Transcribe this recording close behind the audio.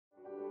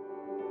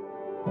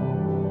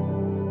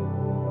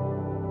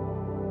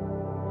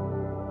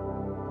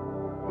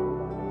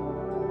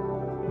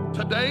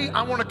today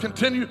I want to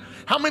continue.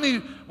 How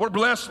many were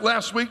blessed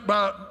last week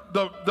by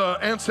the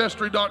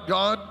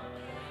Ancestry.God,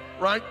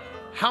 right?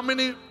 How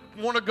many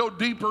want to go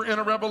deeper in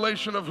a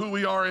revelation of who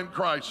we are in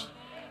Christ?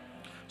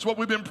 It's what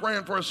we've been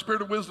praying for, a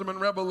spirit of wisdom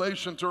and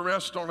revelation to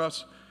rest on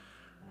us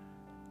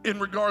in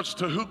regards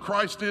to who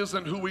Christ is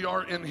and who we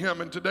are in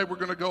him. And today we're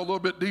going to go a little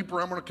bit deeper.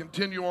 I'm going to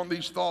continue on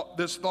this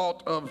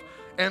thought of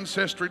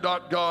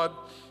Ancestry.God.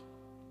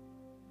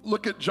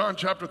 Look at John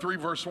chapter 3,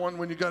 verse 1.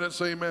 When you got it,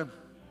 say amen.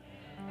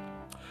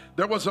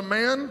 There was a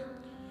man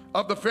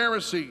of the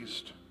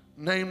Pharisees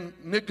named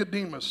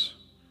Nicodemus,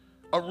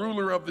 a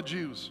ruler of the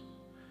Jews.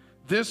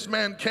 This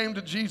man came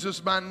to Jesus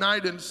by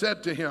night and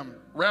said to him,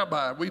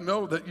 Rabbi, we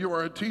know that you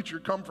are a teacher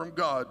come from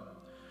God,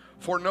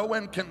 for no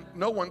one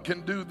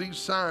can do these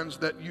signs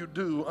that you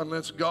do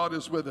unless God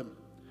is with him.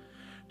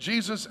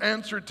 Jesus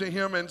answered to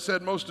him and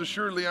said, Most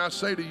assuredly I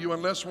say to you,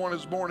 unless one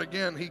is born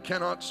again, he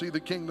cannot see the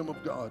kingdom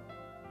of God.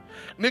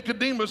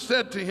 Nicodemus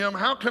said to him,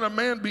 How can a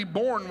man be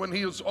born when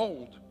he is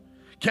old?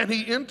 Can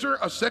he enter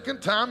a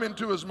second time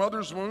into his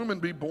mother's womb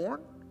and be born?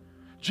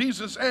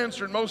 Jesus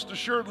answered, Most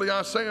assuredly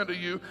I say unto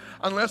you,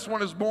 unless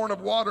one is born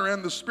of water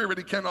and the Spirit,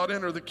 he cannot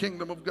enter the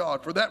kingdom of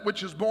God. For that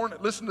which is born,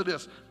 listen to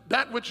this,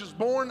 that which is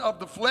born of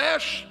the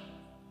flesh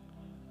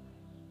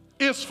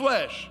is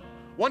flesh.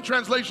 One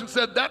translation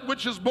said, that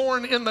which is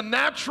born in the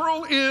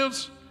natural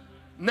is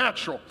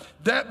natural.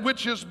 That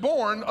which is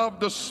born of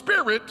the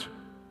Spirit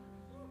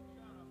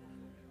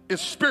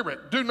is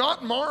spirit. Do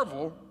not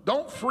marvel,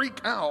 don't freak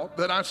out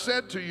that I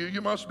said to you, you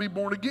must be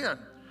born again.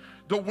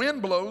 The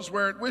wind blows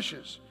where it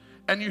wishes,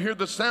 and you hear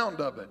the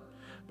sound of it,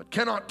 but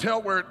cannot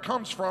tell where it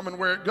comes from and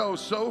where it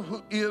goes.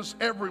 So is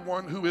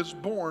everyone who is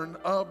born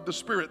of the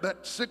Spirit.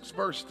 That 6th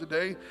verse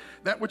today,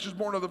 that which is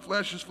born of the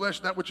flesh is flesh,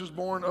 that which is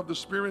born of the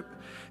Spirit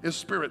is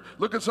spirit.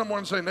 Look at someone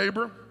and say,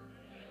 neighbor,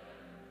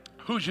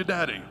 who's your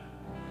daddy?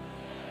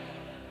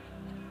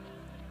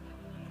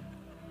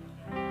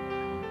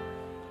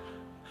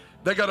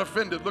 They got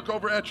offended. Look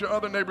over at your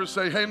other neighbor and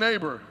say, hey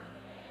neighbor,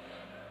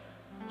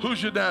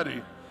 who's your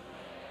daddy?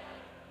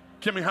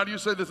 Kimmy, how do you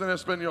say this in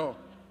Espanol?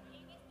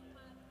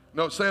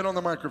 No, say it on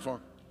the microphone.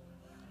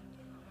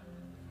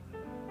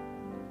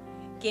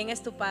 ¿Quién es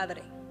tu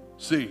padre?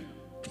 Sí.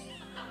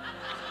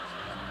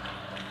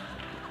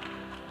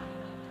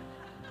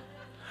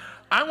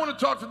 I want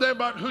to talk today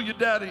about who your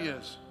daddy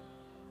is.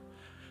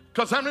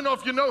 Because how many know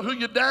if you know who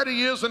your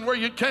daddy is and where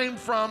you came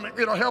from,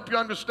 it'll help you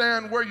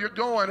understand where you're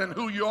going and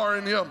who you are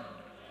in him.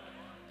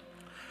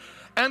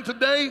 And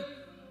today,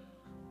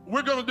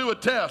 we're going to do a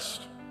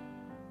test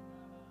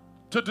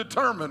to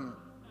determine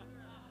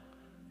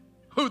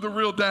who the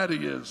real daddy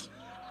is.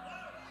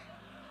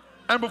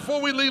 And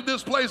before we leave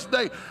this place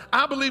today,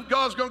 I believe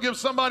God's going to give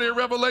somebody a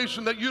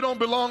revelation that you don't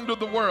belong to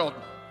the world.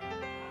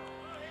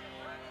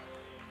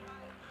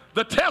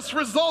 The test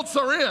results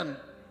are in.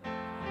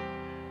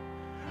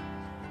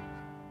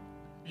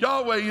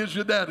 Yahweh is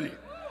your daddy.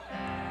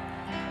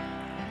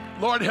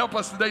 Lord, help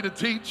us today to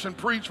teach and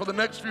preach for the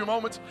next few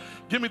moments.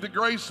 Give me the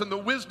grace and the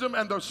wisdom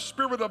and the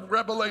spirit of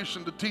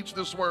revelation to teach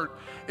this word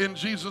in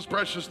Jesus'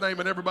 precious name.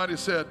 And everybody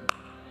said,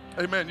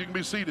 amen. You can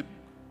be seated.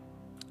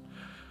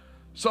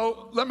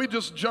 So let me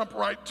just jump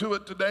right to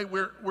it today.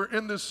 We're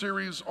in this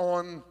series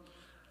on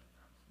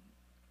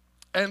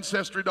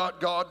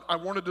Ancestry.God. I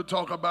wanted to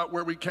talk about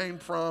where we came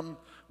from.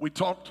 We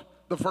talked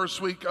the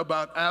first week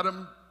about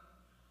Adam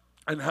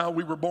and how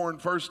we were born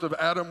first of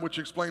Adam, which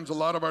explains a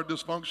lot of our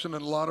dysfunction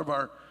and a lot of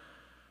our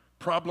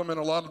problem and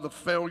a lot of the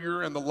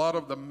failure and a lot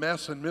of the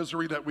mess and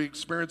misery that we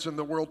experience in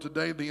the world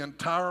today. The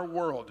entire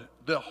world,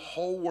 the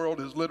whole world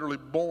is literally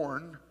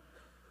born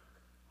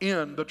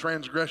in the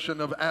transgression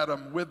of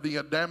Adam with the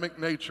Adamic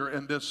nature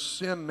and this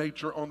sin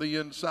nature on the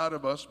inside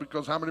of us,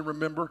 because how many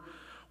remember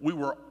we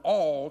were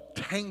all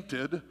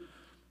tainted,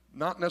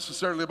 not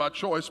necessarily by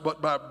choice,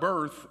 but by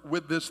birth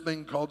with this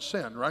thing called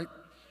sin, right?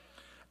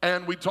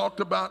 And we talked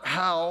about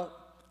how,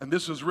 and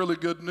this is really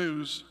good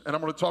news, and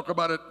I'm going to talk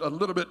about it a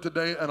little bit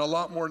today and a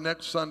lot more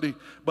next Sunday,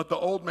 but the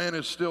old man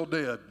is still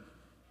dead.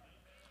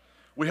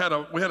 We had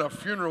a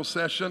funeral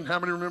session. How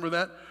many remember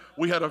that?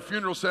 We had a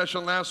funeral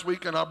session last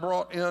week, and I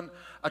brought in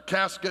a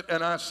casket,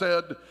 and I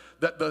said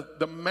that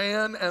the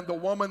man and the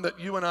woman that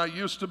you and I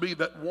used to be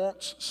that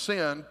wants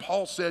sin,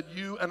 Paul said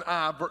you and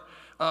I,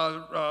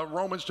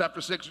 Romans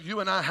chapter 6, you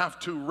and I have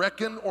to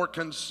reckon or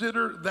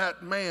consider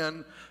that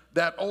man,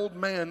 that old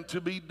man, to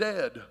be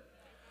dead.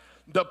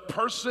 The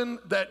person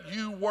that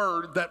you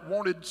were that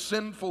wanted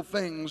sinful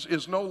things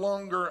is no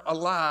longer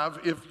alive.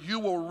 If you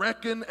will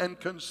reckon and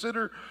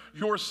consider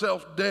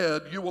yourself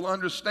dead, you will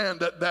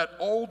understand that that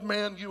old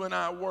man you and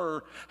I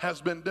were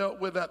has been dealt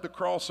with at the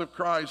cross of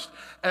Christ,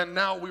 and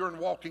now we are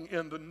walking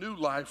in the new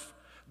life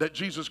that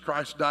Jesus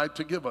Christ died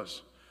to give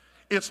us.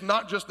 It's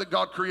not just that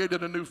God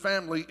created a new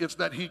family, it's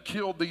that he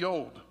killed the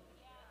old.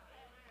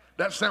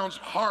 That sounds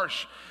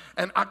harsh.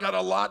 And I got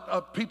a lot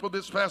of people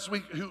this past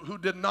week who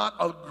did not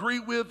agree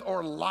with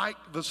or like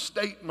the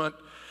statement.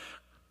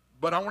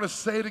 But I want to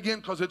say it again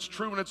because it's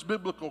true and it's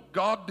biblical.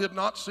 God did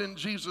not send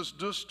Jesus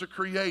just to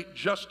create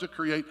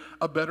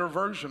a better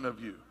version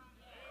of you.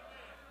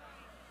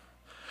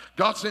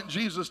 God sent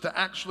Jesus to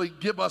actually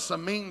give us a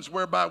means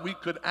whereby we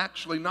could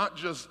actually not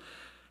just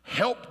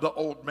help the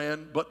old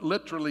man, but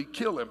literally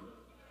kill him.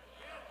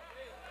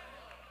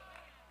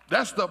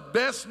 That's the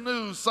best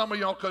news some of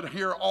y'all could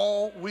hear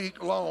all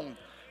week long.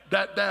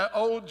 That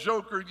old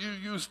joker you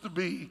used to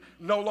be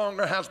no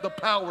longer has the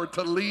power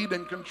to lead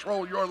and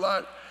control your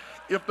life.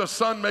 If the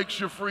Son makes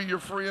you free, you're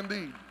free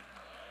indeed.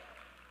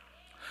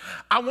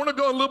 I want to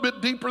go a little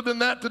bit deeper than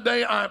that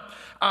today. I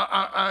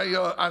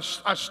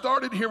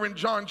started here in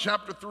John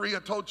chapter 3. I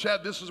told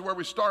Chad this is where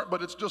we start,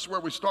 but it's just where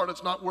we start.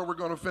 It's not where we're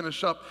going to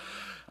finish up.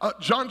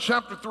 John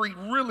chapter 3,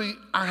 really,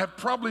 I have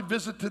probably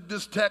visited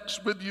this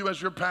text with you as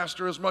your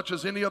pastor as much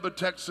as any other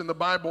text in the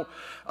Bible.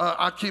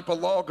 I keep a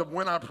log of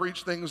when I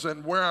preach things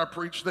and where I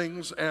preach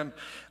things, and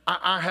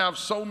I have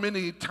so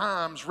many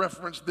times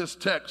referenced this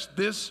text.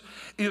 This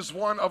is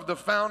one of the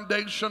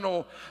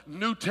foundational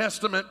New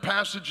Testament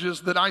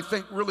passages that I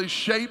think really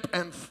shape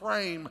and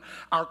frame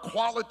our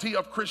quality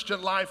of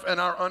Christian life and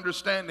our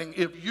understanding.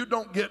 If you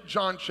don't get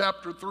John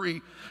chapter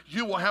 3,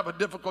 you will have a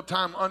difficult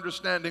time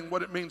understanding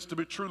what it means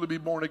to truly be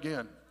born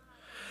again.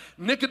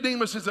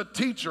 Nicodemus is a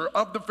teacher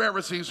of the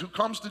Pharisees who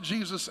comes to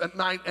Jesus at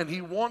night, and he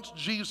wants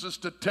Jesus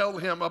to tell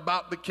him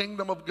about the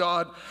kingdom of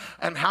God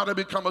and how to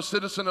become a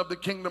citizen of the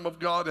kingdom of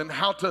God and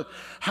how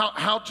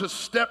to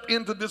step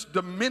into this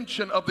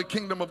dimension of the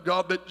kingdom of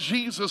God that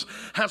Jesus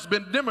has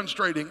been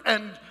demonstrating.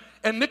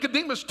 And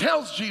Nicodemus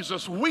tells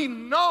Jesus, we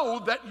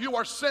know that you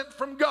are sent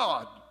from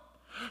God,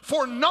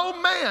 for no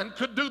man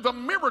could do the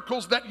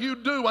miracles that you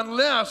do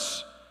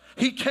unless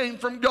he came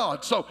from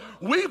God. So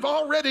we've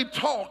already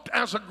talked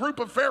as a group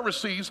of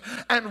Pharisees,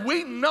 and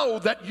we know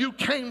that you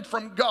came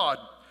from God.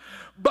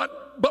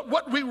 But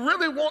what we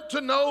really want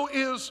to know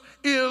is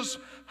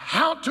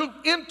how to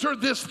enter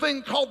this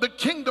thing called the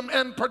kingdom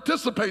and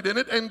participate in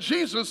it. And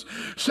Jesus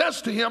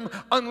says to him,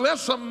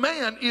 unless a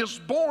man is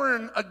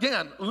born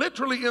again,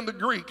 literally in the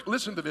Greek,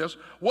 listen to this,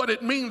 what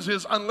it means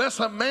is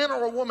unless a man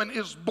or a woman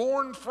is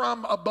born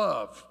from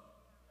above.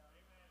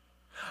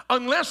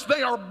 Unless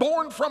they are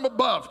born from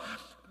above.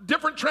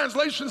 Different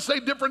translations say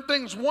different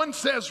things. One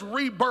says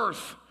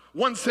rebirth.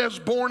 One says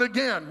born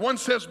again. One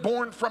says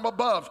born from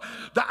above.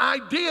 The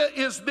idea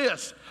is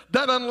this,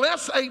 that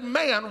unless a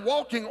man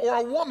walking or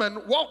a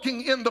woman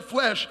walking in the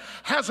flesh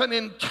has an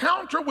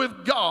encounter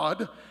with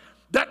God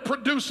that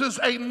produces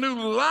a new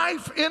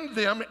life in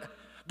them,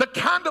 the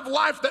kind of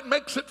life that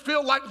makes it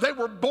feel like they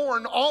were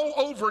born all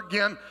over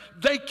again,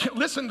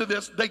 listen to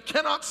this, they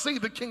cannot see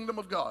the kingdom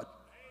of God.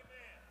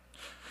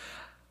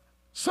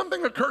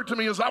 Something occurred to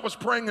me as I was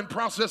praying and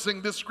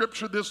processing this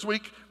scripture this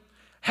week.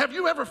 Have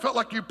you ever felt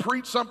like you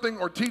preach something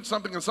or teach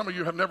something, and some of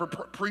you have never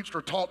preached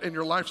or taught in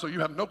your life, so you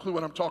have no clue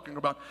what I'm talking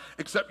about,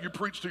 except you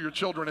preach to your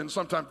children, and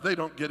sometimes they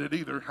don't get it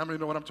either. How many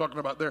know what I'm talking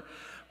about there?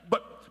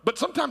 But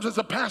sometimes as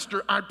a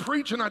pastor, I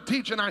preach and I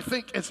teach, and I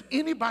think, is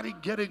anybody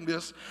getting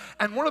this?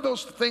 And one of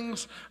those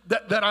things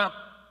that I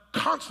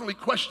constantly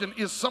question,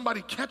 is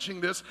somebody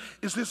catching this,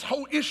 is this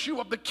whole issue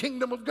of the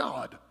kingdom of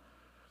God.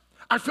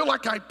 I feel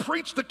like I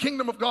preach the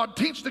kingdom of God,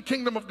 teach the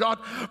kingdom of God,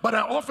 but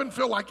I often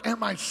feel like,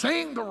 am I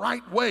saying the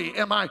right way?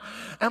 Am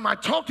I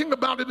talking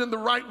about it in the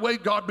right way,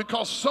 God?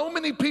 Because so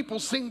many people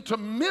seem to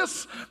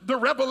miss the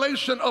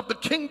revelation of the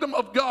kingdom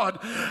of God.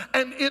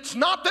 And it's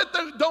not that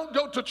they don't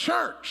go to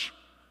church,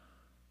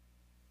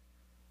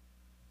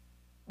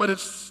 but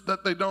it's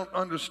that they don't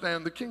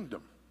understand the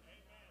kingdom.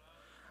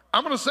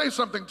 I'm going to say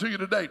something to you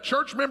today.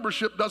 Church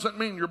membership doesn't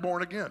mean you're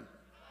born again.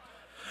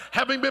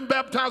 Having been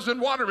baptized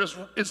in water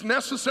is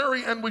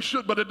necessary, and we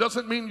should, but it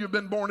doesn't mean you've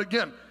been born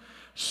again.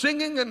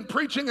 Singing and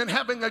preaching and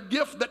having a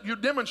gift that you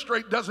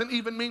demonstrate doesn't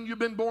even mean you've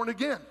been born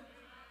again.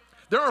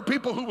 There are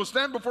people who will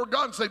stand before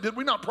God and say, did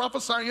we not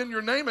prophesy in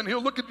your name? And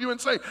he'll look at you and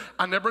say,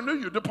 I never knew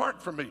you,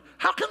 depart from me.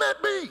 How can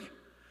that be?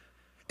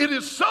 It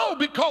is so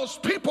because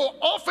people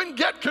often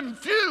get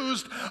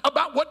confused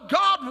about what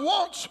God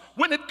wants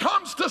when it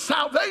comes to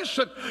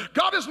salvation.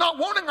 God is not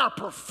wanting our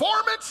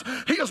performance.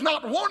 He is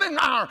not wanting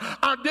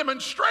our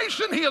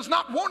demonstration. He is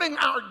not wanting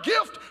our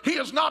gift. He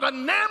is not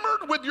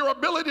enamored with your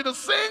ability to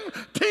sing,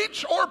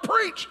 teach, or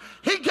preach.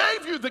 He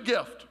gave you the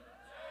gift.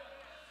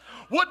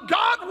 What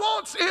God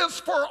wants is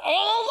for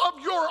all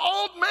of your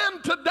old men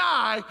to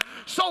die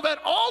so that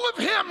all of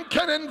him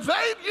can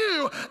invade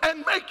you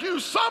and make you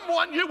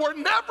someone you were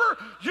never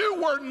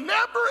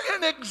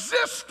in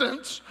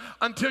existence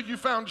until you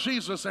found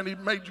Jesus and he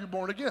made you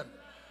born again.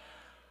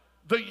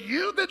 The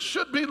you that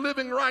should be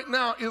living right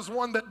now is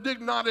one that did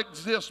not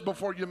exist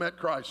before you met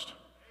Christ.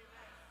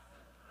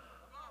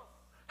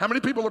 How many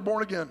people are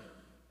born again?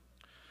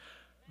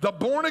 The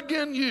born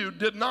again you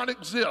did not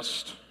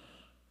exist.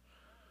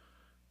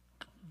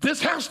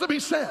 This has to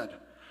be said.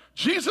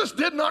 Jesus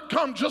did not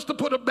come just to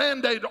put a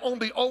Band-Aid on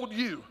the old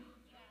you.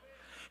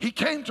 He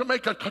came to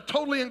make a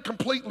totally and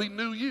completely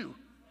new you.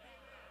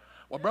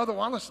 Well, Brother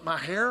Wallace, my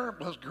hair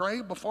was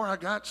gray before I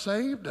got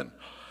saved, and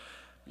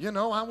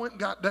I went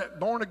and got that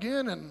born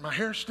again, and my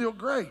hair's still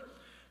gray.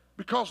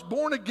 Because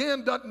born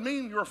again doesn't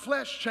mean your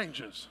flesh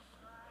changes.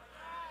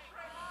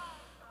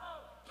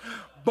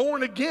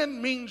 Born again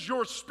means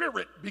your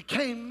spirit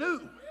became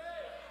new.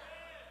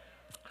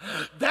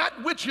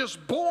 That which is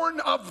born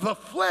of the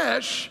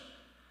flesh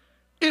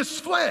is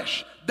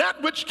flesh.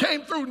 That which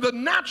came through the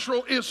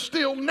natural is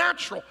still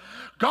natural.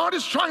 God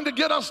is trying to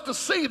get us to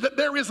see that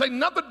there is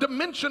another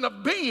dimension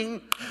of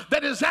being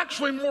that is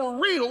actually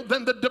more real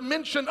than the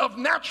dimension of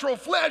natural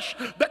flesh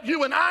that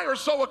you and I are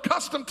so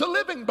accustomed to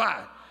living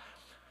by.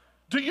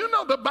 Do you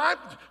know the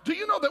Bible? Do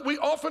you know that we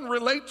often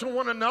relate to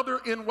one another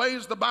in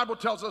ways the Bible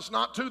tells us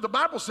not to? The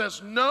Bible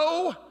says,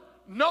 no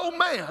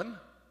man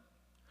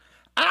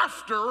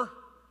after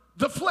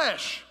the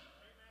flesh.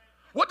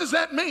 What does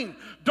that mean?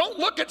 Don't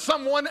look at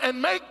someone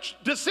and make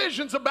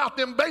decisions about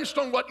them based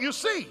on what you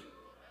see.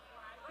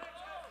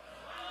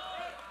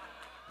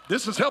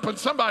 This is helping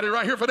somebody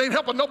right here. If it ain't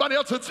helping nobody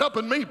else, it's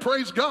helping me.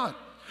 Praise God.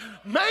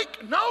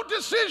 Make no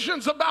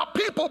decisions about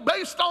people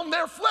based on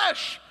their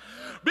flesh,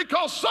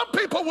 because some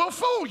people will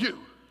fool you.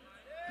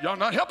 Y'all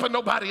not helping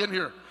nobody in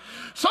here.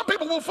 Some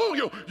people will fool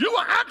you. You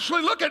will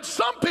actually look at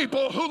some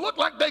people who look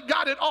like they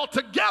got it all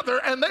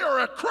together, and they are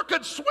a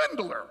crooked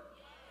swindler.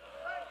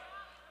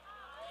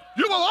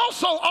 You will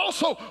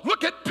also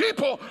look at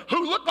people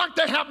who look like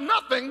they have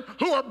nothing,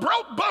 who are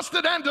broke,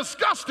 busted, and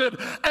disgusted,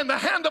 and the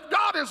hand of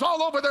God is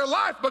all over their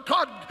life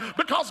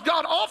because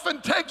God often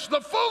takes the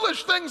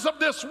foolish things of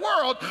this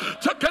world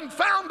to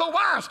confound the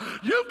wise.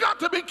 You've got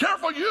to be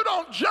careful you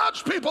don't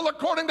judge people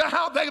according to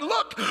how they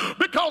look,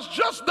 because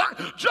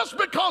just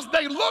because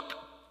they look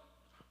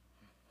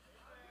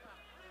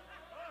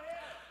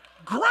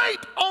great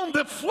on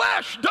the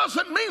flesh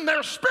doesn't mean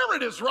their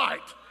spirit is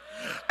right.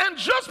 And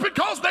just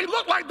because they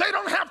look like they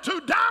don't have two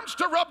dimes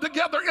to rub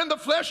together in the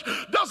flesh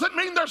doesn't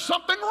mean there's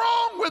something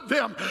wrong with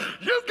them.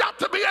 You've got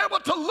to be able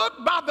to look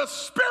by the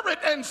Spirit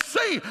and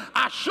see,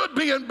 I should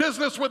be in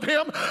business with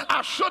him.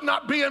 I should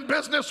not be in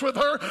business with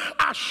her.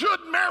 I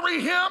should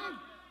marry him.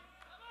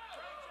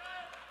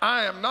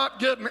 I am not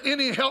getting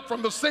any help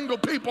from the single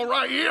people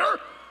right here.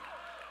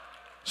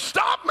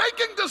 Stop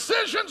making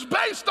decisions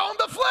based on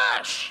the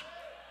flesh.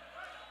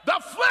 The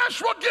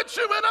flesh will get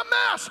you in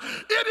a mess.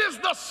 It is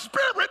the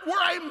spirit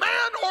where a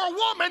man or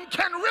woman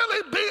can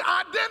really be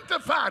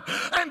identified.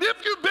 And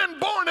if you've been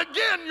born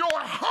again, your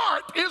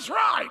heart is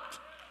right.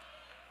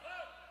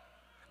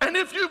 And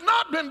if you've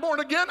not been born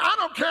again, I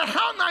don't care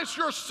how nice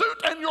your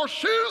suit and your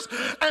shoes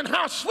and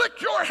how slick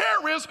your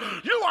hair is,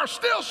 you are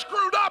still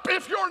screwed up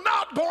if you're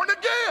not born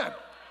again.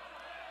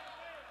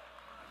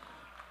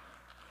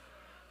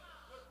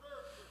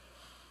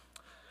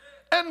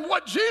 And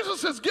what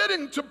Jesus is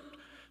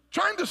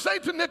trying to say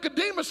to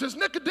Nicodemus is,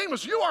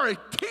 Nicodemus, you are a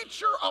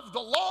teacher of the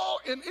law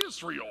in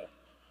Israel,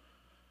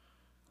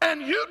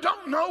 and you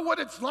don't know what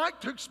it's like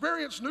to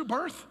experience new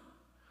birth?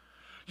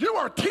 You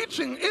are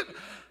teaching it.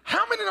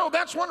 How many know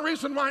that's one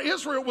reason why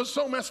Israel was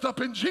so messed up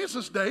in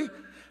Jesus' day?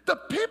 The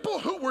people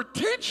who were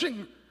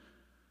teaching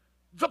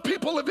the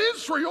people of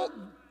Israel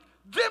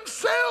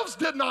themselves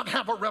did not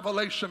have a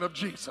revelation of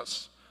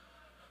Jesus.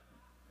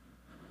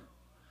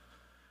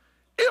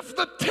 If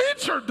the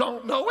teacher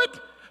don't know it,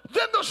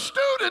 then the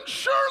student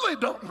surely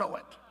don't know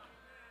it.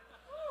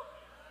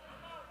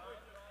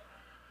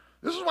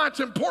 This is why it's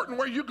important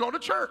where you go to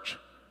church.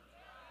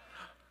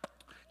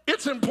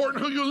 It's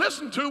important who you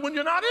listen to when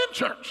you're not in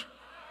church.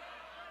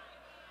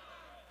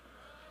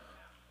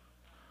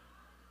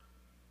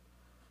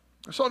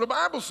 So the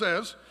Bible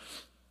says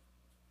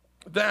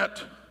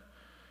that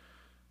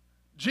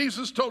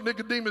Jesus told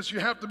Nicodemus, you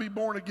have to be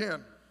born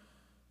again.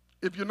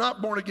 If you're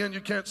not born again, you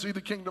can't see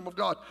the kingdom of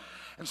God.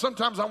 And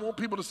sometimes I want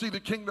people to see the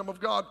kingdom of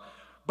God,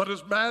 but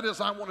as bad as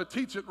I want to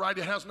teach it right,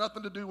 it has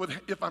nothing to do with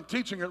if I'm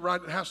teaching it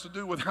right. It has to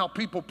do with how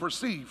people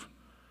perceive.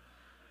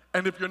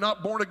 And if you're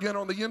not born again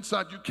on the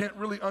inside, you can't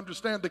really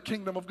understand the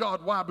kingdom of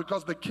God. Why?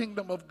 Because the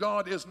kingdom of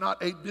God is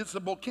not a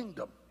visible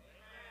kingdom.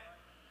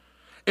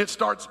 It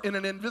starts in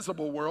an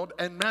invisible world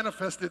and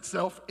manifests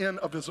itself in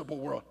a visible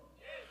world.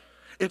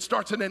 It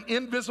starts in an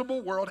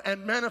invisible world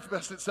and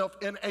manifests itself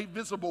in a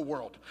visible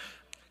world.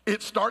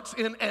 It starts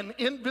in an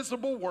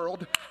invisible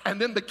world,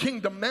 and then the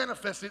kingdom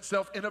manifests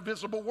itself in a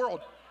visible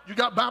world. You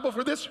got Bible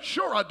for this?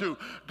 Sure I do.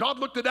 God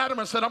looked at Adam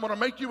and said, I'm going to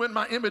make you in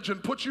my image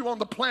and put you on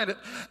the planet.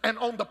 And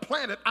on the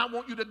planet, I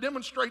want you to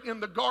demonstrate in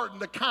the garden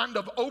the kind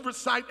of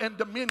oversight and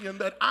dominion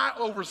that I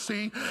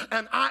oversee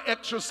and I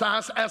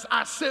exercise as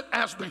I sit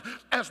as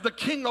the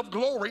King of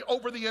glory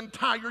over the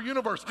entire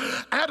universe.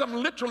 Adam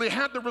literally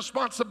had the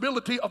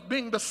responsibility of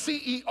being the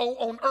CEO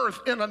on earth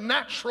in a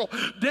natural,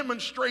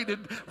 demonstrated,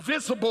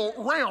 visible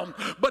realm.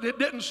 But it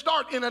didn't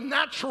start in a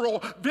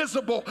natural,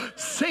 visible,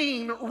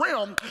 seen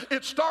realm.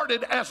 It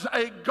started as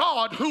a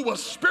God who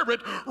was spirit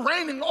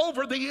reigning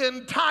over the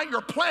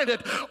entire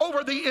planet,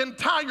 over the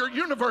entire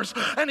universe.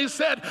 And he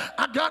said,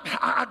 I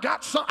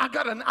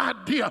got an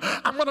idea.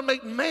 I'm going to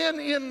make man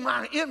in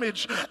my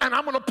image, and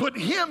I'm going to put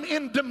him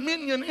in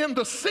dominion in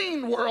the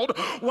seen world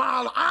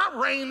while I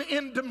reign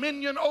in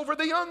dominion over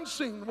the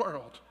unseen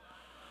world.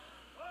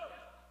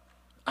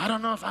 I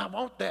don't know if I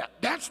want that.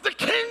 That's the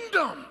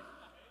kingdom.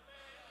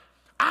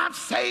 I'm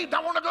saved,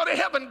 I want to go to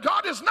heaven.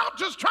 God is not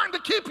just trying to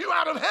keep you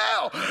out of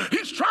hell.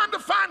 He's trying to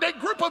find a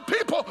group of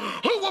people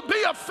who will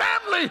be a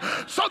family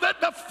so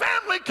that the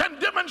family can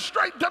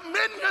demonstrate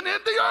dominion in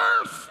the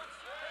earth.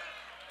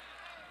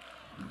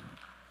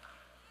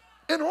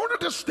 In order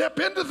to step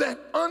into that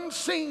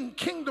unseen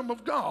kingdom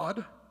of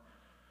God,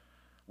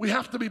 we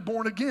have to be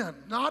born again,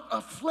 not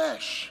of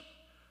flesh.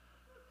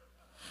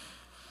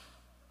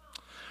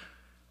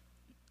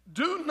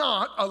 Do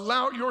not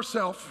allow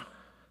yourself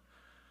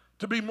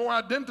to be more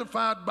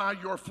identified by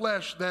your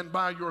flesh than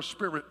by your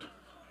spirit.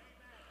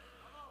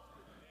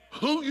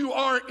 Who you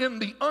are in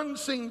the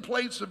unseen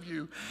place of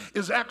you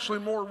is actually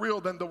more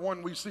real than the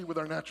one we see with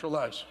our natural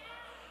eyes.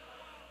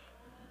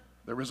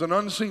 There is an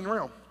unseen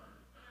realm.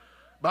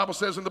 Bible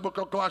says in the book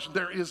of Colossians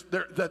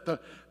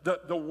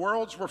that the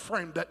worlds were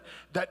framed,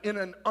 that in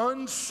an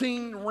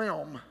unseen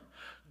realm,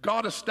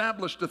 God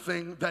established a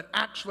thing that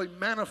actually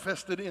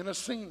manifested in a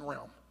seen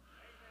realm.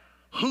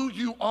 Who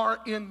you are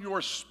in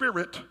your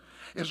spirit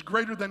is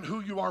greater than who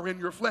you are in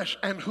your flesh,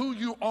 and who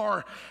you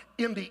are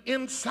in the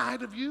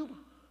inside of you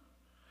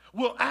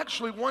will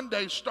actually one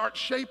day start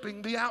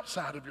shaping the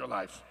outside of your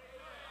life.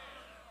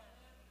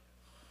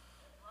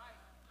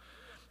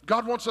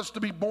 God wants us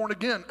to be born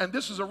again, and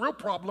this is a real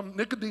problem.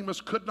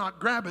 Nicodemus could not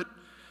grab it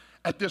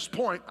at this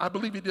point. I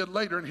believe he did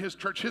later, and his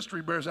church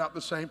history bears out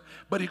the same,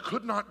 but he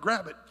could not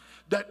grab it.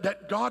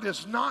 That God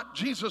is not,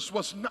 Jesus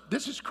was not,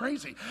 this is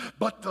crazy,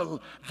 but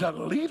the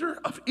leader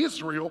of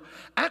Israel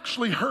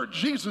actually heard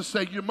Jesus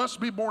say, you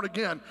must be born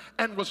again,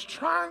 and was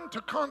trying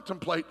to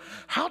contemplate,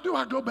 how do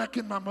I go back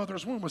in my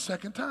mother's womb a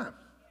second time?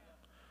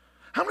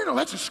 How many know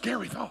that's a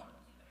scary thought?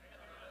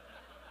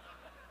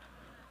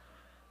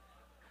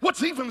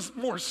 What's even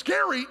more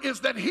scary is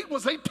that he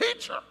was a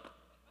teacher.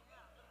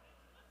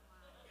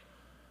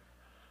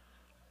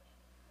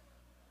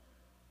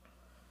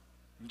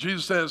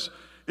 Jesus says,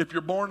 if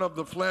you're born of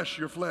the flesh,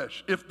 you're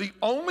flesh. If the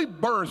only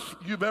birth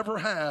you've ever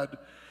had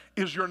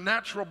is your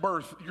natural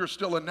birth, you're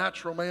still a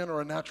natural man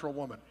or a natural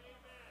woman.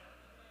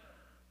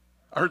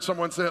 I heard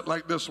someone say it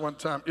like this one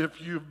time. If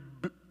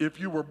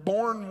you were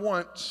born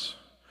once,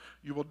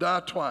 you will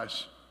die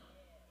twice.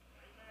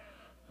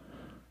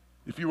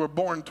 If you were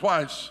born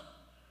twice,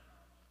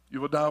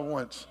 you will die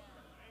once.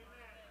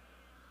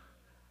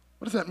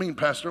 What does that mean,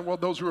 Pastor? Well,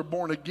 those who are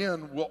born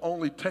again will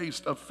only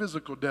taste of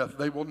physical death.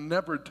 They will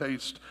never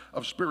taste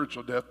of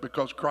spiritual death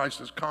because Christ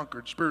has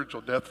conquered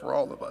spiritual death for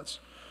all of us.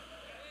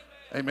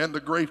 Amen. The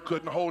grave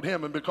couldn't hold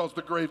him, and because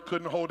the grave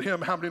couldn't hold him,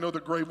 how many know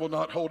the grave will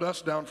not hold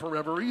us down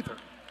forever either?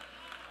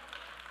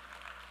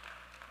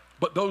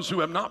 But those who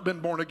have not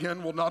been born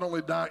again will not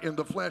only die in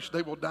the flesh,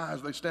 they will die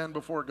as they stand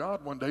before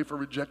God one day for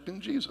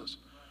rejecting Jesus.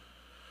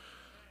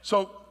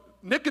 So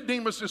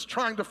Nicodemus is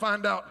trying to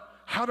find out,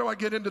 how do I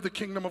get into the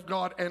kingdom of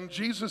God? And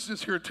Jesus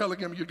is here telling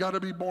him, you got to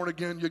be born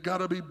again. You got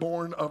to be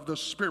born of the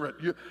Spirit.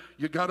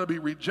 You got to be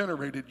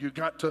regenerated. You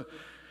got to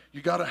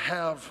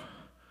have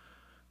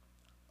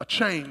a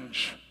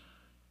change.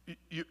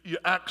 You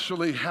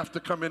actually have to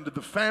come into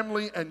the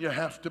family, and you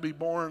have to be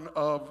born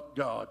of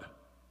God.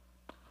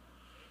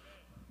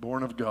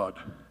 Born of God.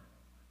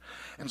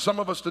 And some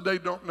of us today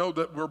don't know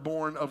that we're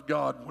born of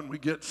God. When we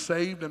get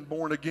saved and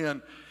born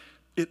again,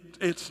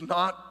 it's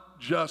not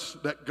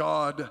just that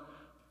God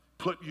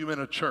put you in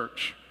a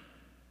church.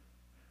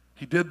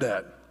 He did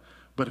that,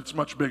 but it's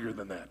much bigger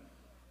than that.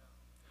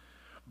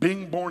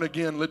 Being born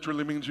again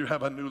literally means you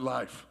have a new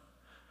life.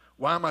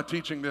 Why am I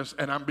teaching this?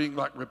 And I'm being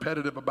like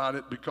repetitive about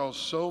it because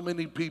so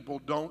many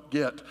people don't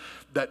get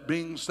that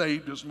being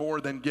saved is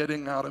more than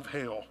getting out of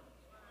hell.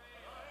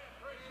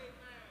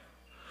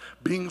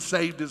 Being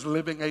saved is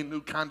living a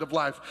new kind of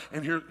life.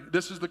 And here,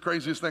 this is the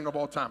craziest thing of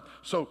all time.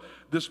 So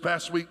this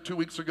past week, 2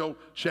 weeks ago,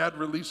 Chad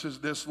releases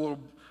this little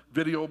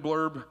video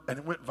blurb, and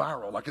it went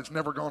viral. Like it's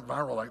never gone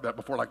viral like that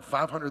before. Like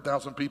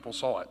 500,000 people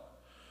saw it.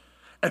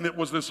 And it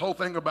was this whole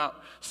thing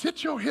about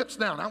sit your hips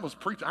down. I was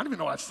preaching. I didn't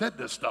even know I said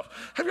this stuff.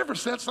 Have you ever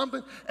said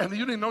something and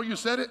you didn't know you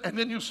said it, and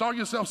then you saw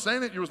yourself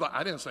saying it? You was like,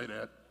 I didn't say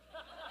that.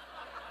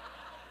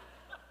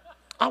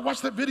 I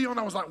watched that video and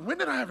I was like, when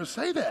did I ever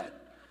say that?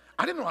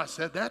 I didn't know I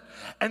said that.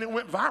 And it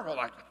went viral,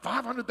 like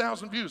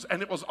 500,000 views.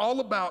 And it was all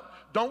about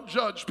don't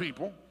judge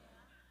people.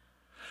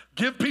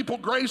 Give people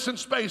grace and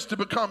space to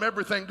become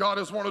everything God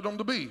has wanted them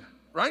to be,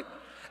 right?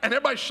 And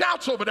everybody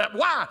shouts over that.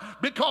 Why?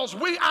 Because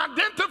we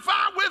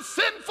identify with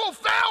sinful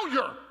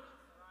failure.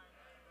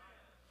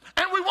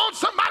 And we want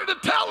somebody to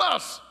tell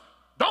us,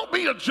 don't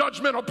be a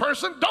judgmental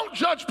person. Don't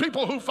judge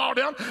people who fall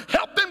down.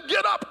 Help them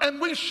get up. And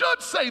we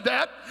should say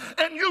that.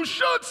 And you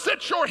should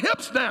sit your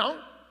hips down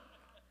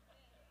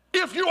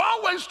if you're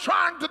always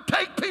trying to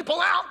take people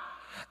out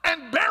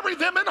and bury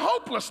them in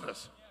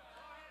hopelessness.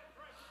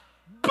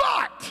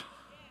 But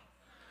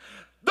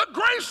the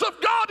grace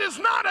of God is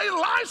not a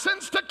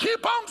license to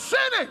keep on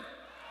sinning.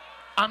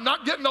 I'm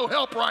not getting no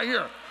help right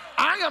here.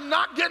 I am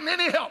not getting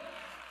any help.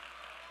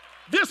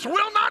 This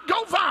will not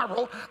go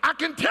viral. I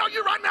can tell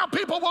you right now,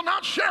 people will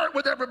not share it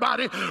with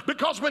everybody,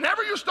 because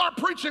whenever you start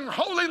preaching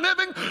holy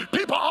living,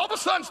 people all of a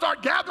sudden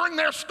start gathering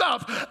their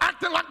stuff,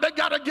 acting like they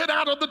got to get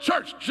out of the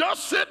church.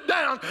 Just sit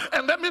down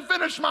and let me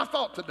finish my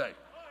thought today.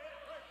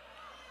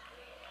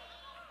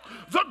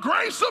 The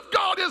grace of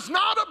God is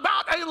not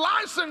about a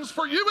license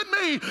for you and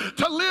me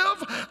to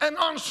live an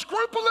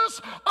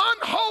unscrupulous,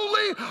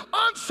 unholy,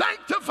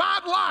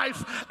 unsanctified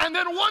life and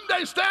then one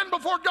day stand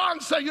before God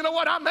and say, you know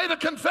what, I made a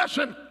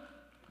confession.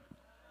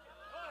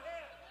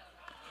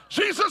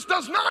 Jesus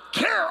does not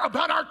care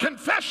about our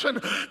confession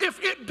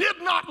if it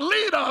did not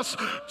lead us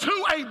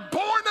to a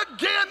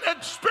born-again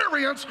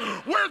experience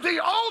where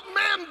the old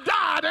man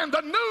died and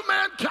the new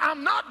man,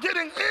 I'm not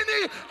getting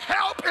any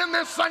help in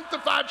this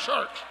sanctified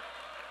church.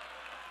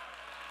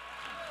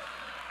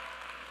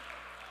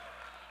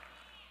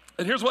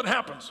 And here's what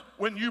happens.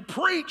 When you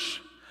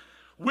preach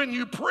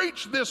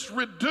this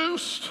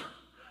reduced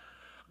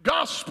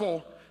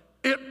gospel,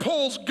 it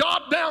pulls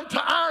God down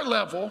to our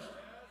level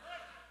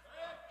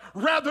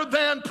rather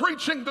than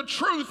preaching the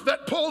truth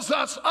that pulls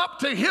us up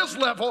to his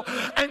level,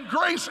 and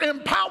grace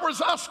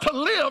empowers us to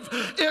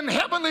live in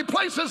heavenly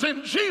places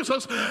in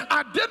Jesus.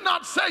 I did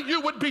not say you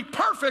would be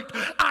perfect.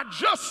 I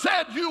just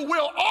said you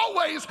will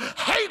always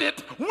hate it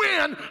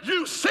when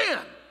you sin.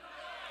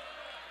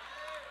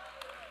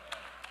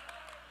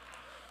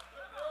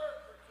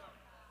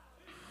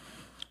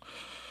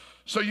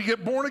 So you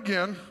get born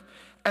again,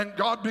 and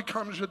God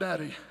becomes your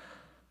daddy.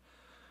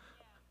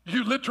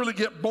 You literally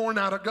get born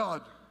out of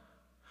God.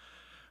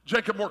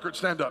 Jacob Morkert,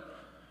 stand up.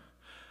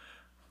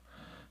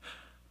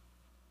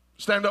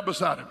 Stand up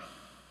beside him.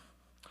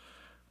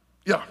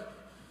 Yeah.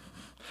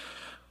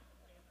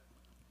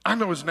 I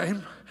know his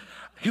name.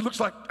 He looks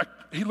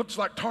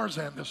like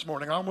Tarzan this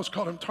morning. I almost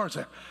called him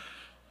Tarzan.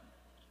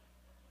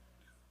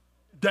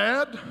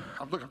 Dad,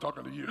 I'm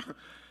talking to you.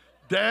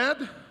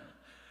 Dad,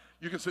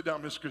 you can sit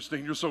down, Miss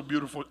Christine. You're so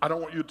beautiful. I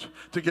don't want you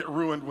to get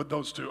ruined with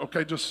those two,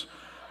 okay?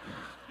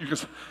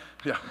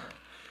 Yeah.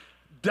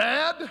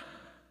 Dad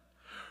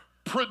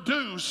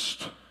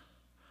produced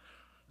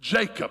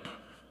Jacob.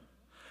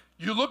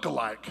 You look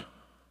alike.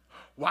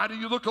 Why do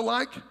you look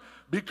alike?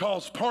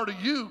 Because part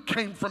of you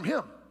came from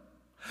him.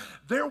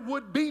 There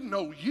would be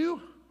no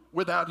you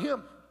without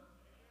him.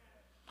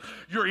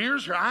 Your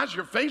ears, your eyes,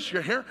 your face,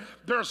 your hair.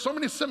 There are so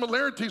many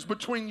similarities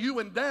between you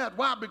and Dad.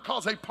 Why?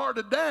 Because a part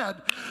of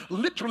Dad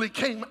literally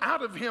came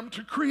out of him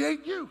to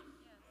create you.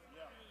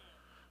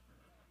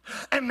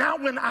 And now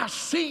when I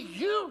see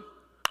you,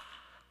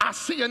 I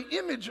see an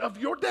image of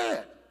your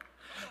dad.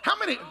 How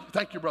many,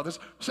 thank you, brothers.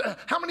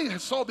 How many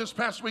saw this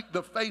past week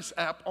the Face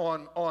app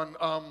on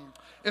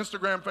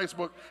Instagram,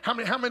 Facebook? How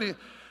many,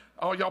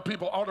 all y'all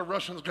people, all the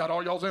Russians got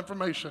all y'all's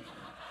information.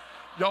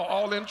 Y'all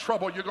all in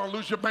trouble. You're going to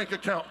lose your bank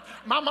account.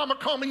 My mama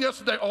called me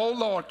yesterday. Oh,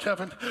 Lord,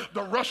 Kevin,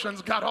 the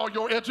Russians got all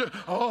your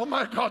Oh,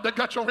 my God, they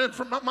got your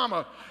info. My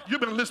mama, you've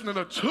been listening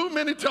to too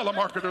many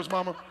telemarketers,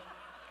 mama.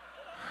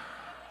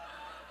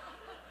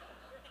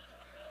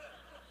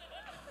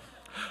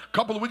 A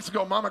couple of weeks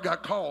ago, mama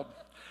got called.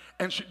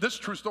 And this is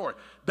a true story.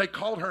 They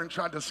called her and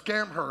tried to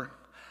scam her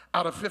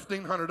out of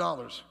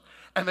 $1,500.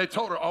 And they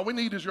told her, all we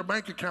need is your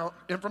bank account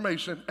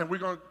information, and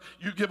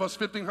you give us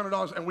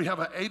 $1,500, and we have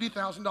an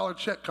 $80,000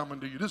 check coming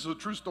to you. This is a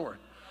true story.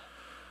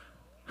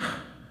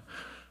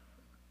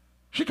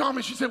 She called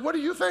me, she said, what do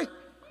you think?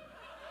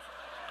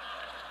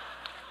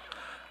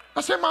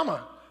 I said,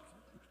 Mama,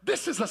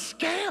 this is a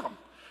scam.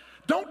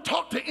 Don't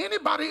talk to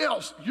anybody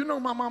else. You know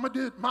what my mama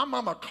did? My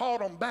mama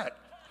called them back.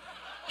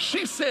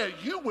 She said,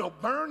 you will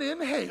burn in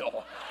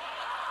hell.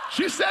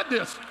 She said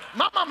this.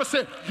 My mama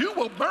said, you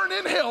will burn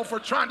in hell for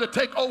trying to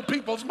take old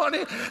people's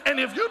money. And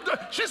if you do,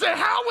 she said,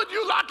 how would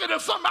you like it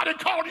if somebody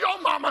called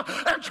your mama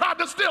and tried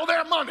to steal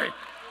their money?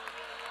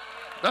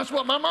 That's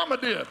what my mama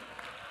did.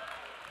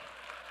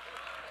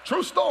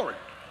 True story.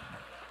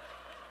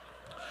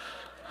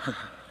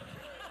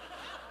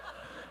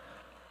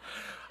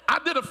 I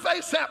did a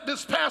Face app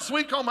this past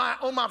week on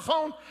my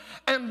phone,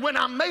 and when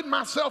I made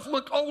myself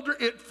look older,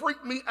 it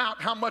freaked me out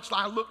how much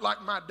I looked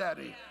like my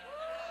daddy.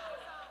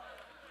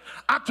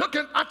 I took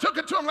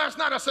it to him last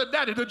night. I said,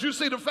 Daddy, did you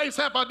see the Face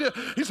app I did?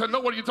 He said, no,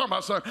 what are you talking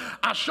about, son?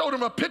 I showed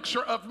him a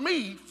picture of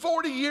me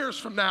 40 years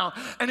from now,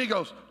 and he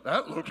goes,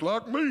 that looks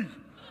like me.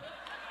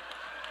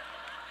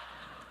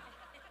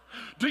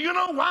 Do you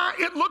know why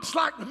it looks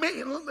like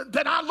me,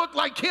 that I look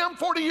like him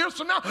 40 years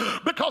from now?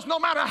 Because no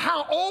matter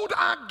how old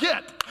I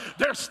get,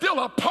 there's still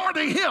a part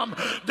of him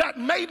that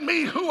made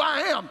me who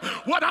I am.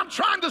 What I'm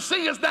trying to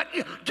see is that,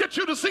 get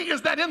you to see,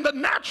 is that in the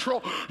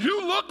natural,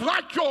 you look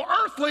like your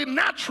earthly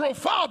natural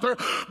father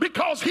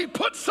because he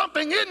put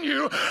something in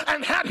you,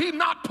 and had he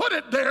not put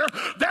it there,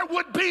 there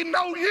would be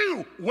no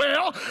you.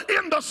 Well,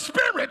 in the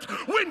spirit,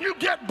 when you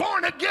get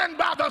born again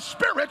by the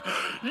Spirit,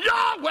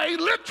 Yahweh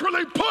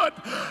literally put...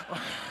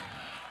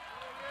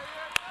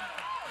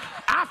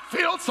 I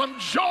feel some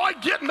joy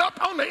getting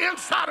up on the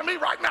inside of me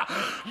right now.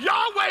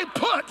 Yahweh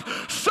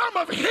put some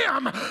of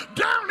him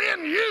down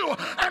in you,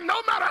 and no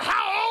matter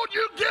how old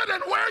you get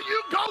and where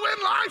you go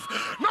in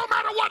life, no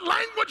matter what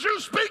language you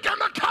speak,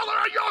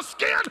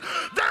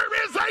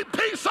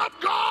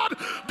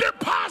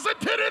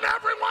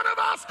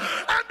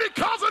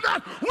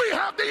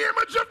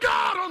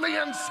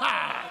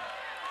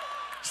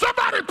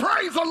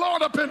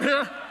 in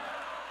here.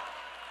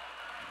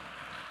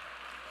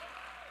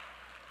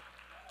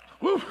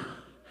 Woo.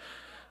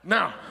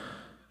 Now,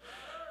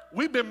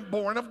 we've been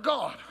born of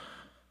God.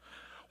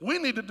 We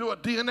need to do a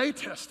DNA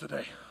test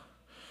today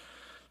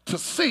to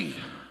see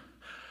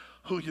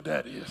who your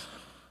daddy is.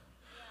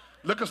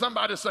 Look at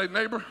somebody and say,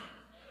 neighbor,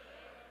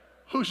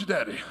 who's your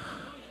daddy?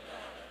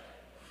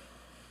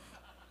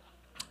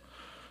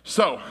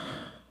 So,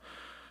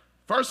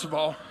 first of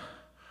all,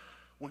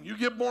 when you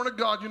get born of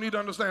God, you need to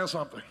understand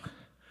something.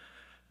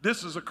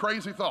 This is a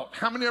crazy thought.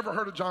 How many ever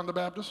heard of John the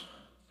Baptist?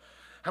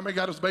 How many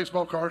got his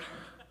baseball card?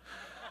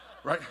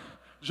 Right?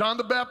 John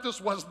the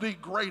Baptist was the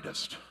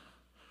greatest.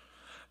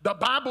 The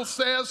Bible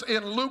says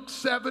in Luke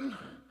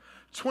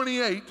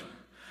 7:28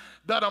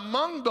 that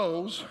among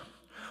those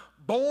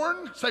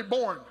born, say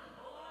born,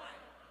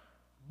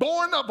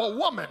 born of a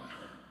woman,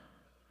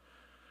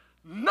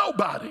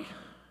 nobody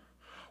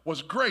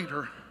was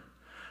greater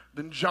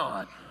than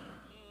John.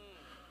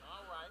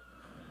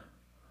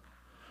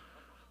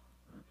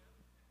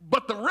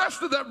 But the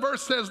rest of that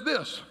verse says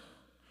this,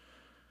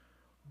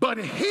 but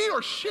he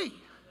or she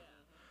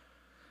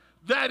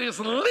that is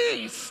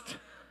least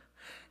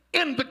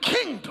in the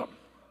kingdom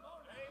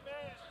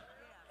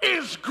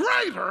is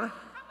greater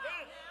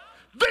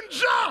than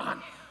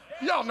John.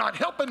 Y'all not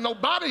helping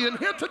nobody in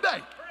here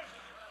today.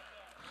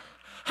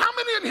 How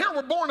many in here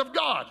were born of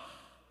God?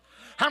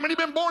 How many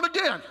been born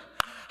again?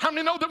 How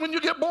many know that when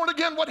you get born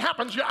again, what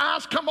happens? Your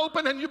eyes come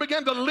open and you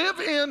begin to live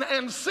in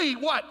and see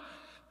what?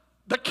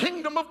 The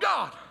kingdom of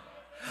God.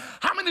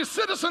 How many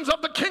citizens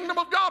of the kingdom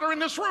of God are in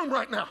this room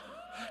right now?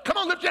 Come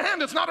on, lift your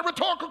hand. It's not a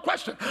rhetorical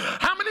question.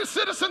 How many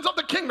citizens of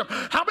the kingdom?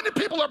 How many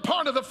people are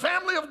part of the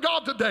family of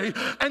God today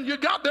and you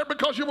got there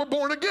because you were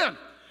born again?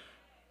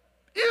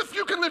 If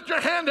you can lift your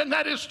hand and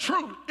that is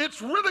true,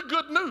 it's really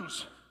good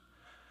news.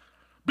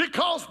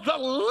 Because the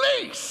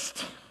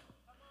least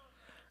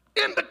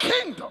in the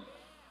kingdom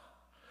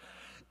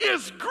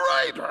is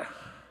greater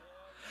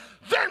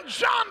than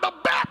John the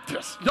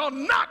Baptist. Y'all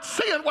not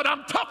seeing what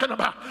I'm talking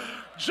about.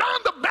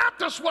 John the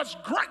Baptist was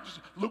great.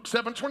 Luke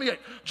 7:28.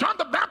 John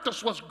the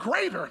Baptist was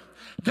greater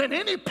than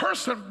any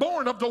person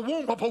born of the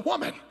womb of a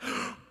woman.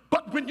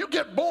 But when you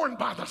get born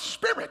by the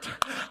Spirit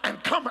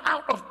and come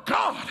out of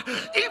God,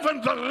 even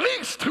the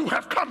least who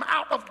have come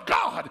out of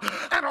God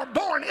and are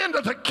born into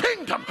the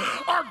kingdom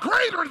are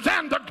greater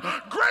than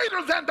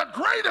the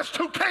greatest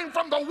who came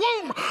from the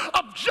womb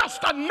of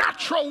just a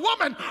natural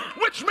woman,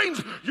 which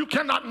means you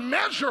cannot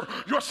measure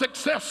your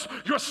success,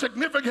 your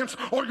significance,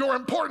 or your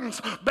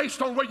importance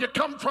based on where you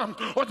come from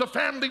or the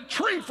family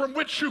tree from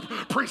which you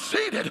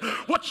preceded.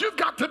 What you've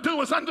got to do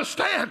is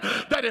understand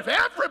that if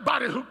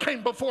everybody who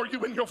came before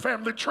you in your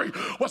family tree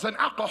was an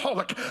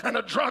alcoholic and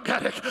a drug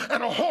addict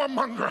and a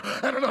whoremonger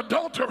and an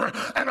adulterer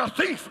and a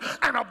thief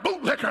and a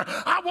bootlicker,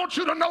 I want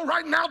you to know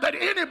right now that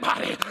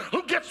anybody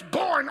who gets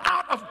born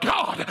out of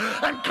God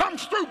and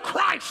comes through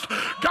Christ,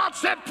 God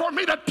said for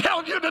me to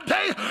tell you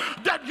today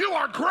that you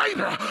are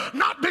greater,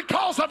 not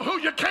because of who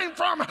you came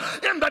from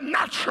in the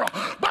natural,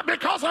 but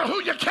because of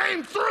who you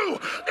came through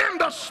in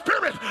the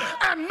Spirit.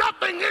 And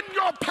nothing in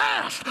your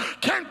past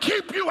can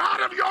keep you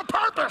out of your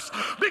purpose,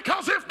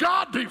 because if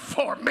God be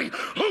for me,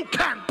 who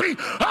can be?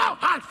 Oh,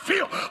 I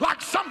feel like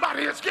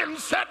somebody is getting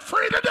set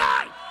free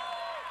today.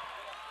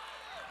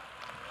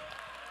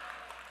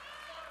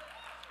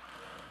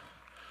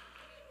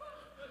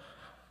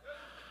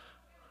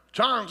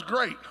 John's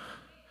great,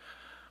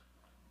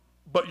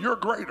 but you're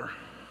greater.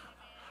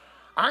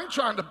 I ain't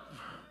trying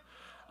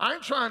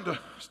to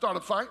start a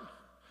fight.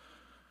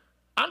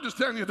 I'm just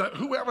telling you that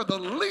whoever the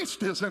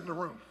least is in the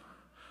room,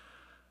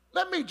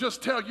 let me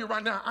just tell you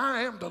right now,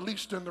 I am the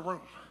least in the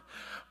room.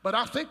 But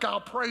I think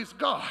I'll praise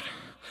God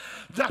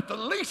that the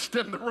least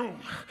in the room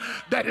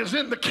that is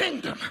in the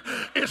kingdom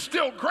is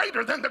still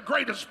greater than the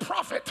greatest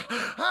prophet.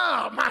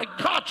 Oh my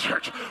God,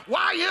 church.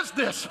 Why is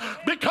this?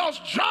 Because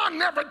John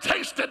never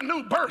tasted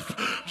new birth.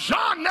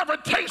 John never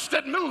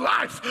tasted new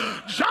life.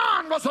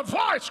 John was a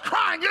voice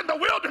crying in the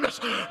wilderness,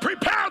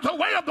 prepare the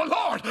way of the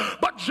Lord.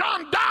 But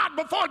John died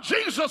before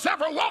Jesus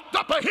ever walked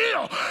up a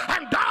hill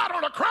and died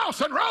on a cross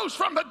and rose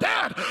from the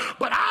dead.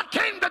 But I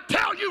came to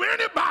tell you,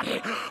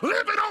 anybody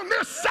living on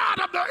this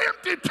side of the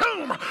empty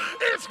tomb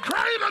is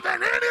greater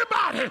than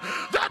anybody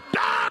that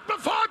died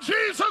before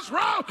Jesus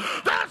rose.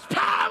 There's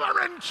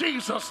power in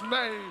Jesus'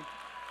 name.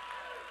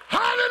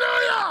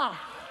 Hallelujah.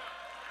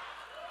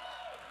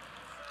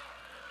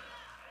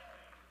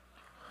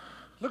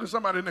 Look at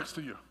somebody next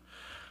to you.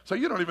 So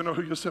you don't even know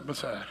who you're sitting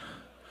beside.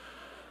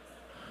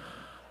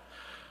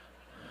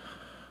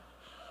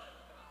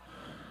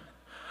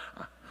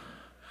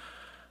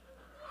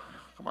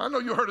 Come on, I know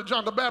you heard of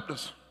John the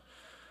Baptist.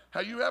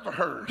 Have you ever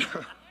heard?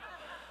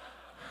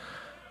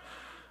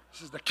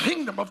 This is the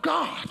kingdom of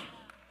God.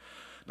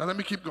 Now let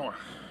me keep going.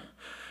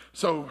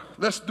 So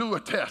let's do a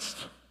test.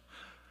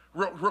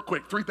 Real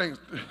quick, 3 things.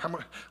 I'm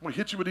gonna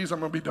hit you with these, I'm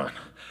gonna be done.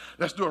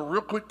 Let's do a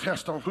real quick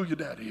test on who your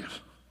daddy is.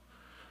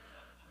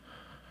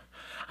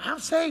 I'm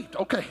saved.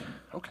 Okay.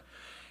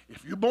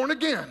 If you're born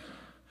again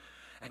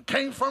and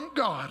came from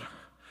God,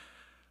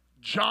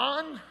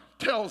 John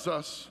tells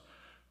us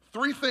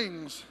three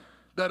things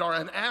that are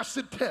an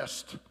acid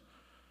test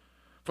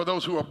for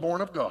those who are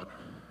born of God.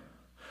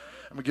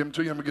 I'm going to give them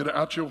to you. I'm going to get it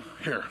out your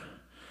hair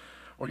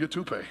or your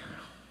toupee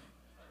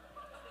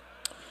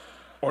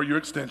or your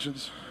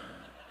extensions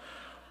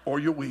or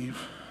your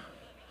weave.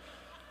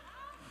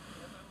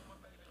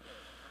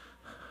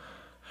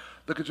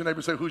 Look at your neighbor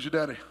and say, who's your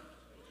daddy?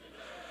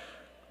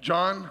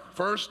 John,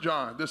 1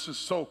 John.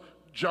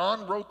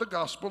 John wrote the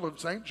Gospel of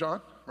St.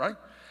 John, right?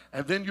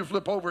 And then you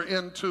flip over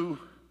into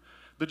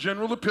the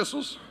general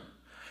epistles,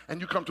 and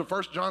you come to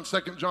 1 John,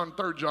 2 John,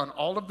 3 John,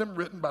 all of them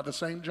written by the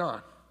same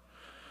John,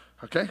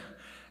 okay?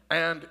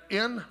 And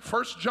in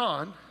 1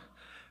 John,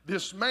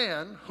 this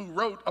man who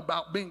wrote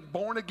about being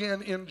born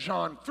again in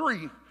John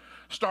 3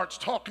 starts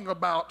talking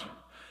about,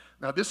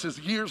 now this is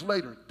years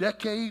later,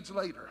 decades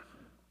later,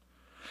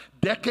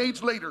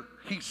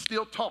 he's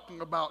still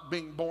talking about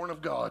being born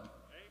of God.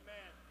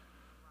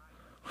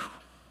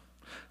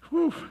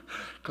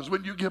 Because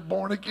when you get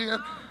born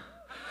again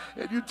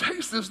and you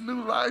taste this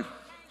new life,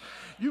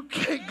 you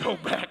can't go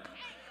back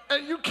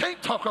and you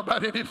can't talk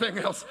about anything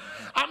else.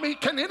 I mean,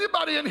 can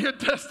anybody in here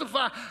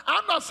testify?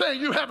 I'm not saying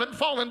you haven't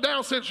fallen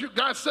down since you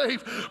got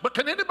saved, but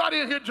can anybody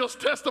in here just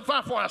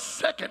testify for a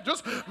second,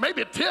 just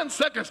maybe 10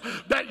 seconds,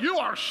 that you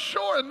are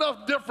sure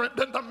enough different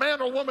than the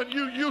man or woman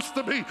you used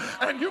to be,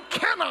 and you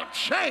cannot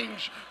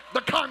change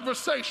the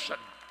conversation?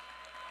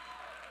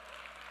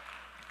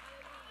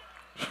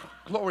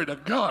 Glory to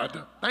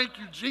God. Thank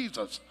you,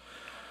 Jesus.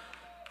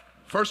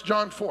 1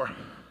 John 4.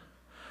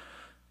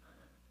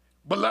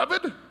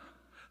 Beloved,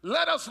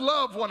 let us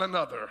love one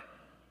another,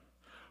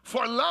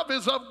 for love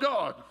is of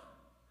God.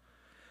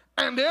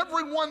 And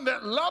everyone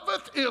that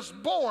loveth is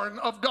born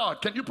of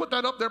God. Can you put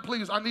that up there,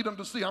 please? I need them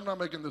to see. I'm not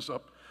making this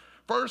up.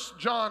 1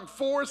 John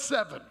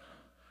 4:7.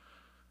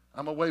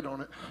 I'm going to wait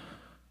on it.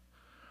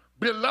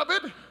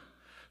 Beloved,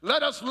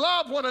 let us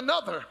love one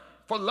another,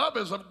 for love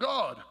is of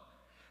God.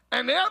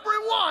 And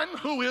everyone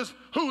who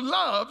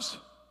loves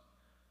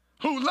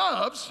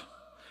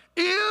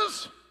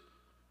is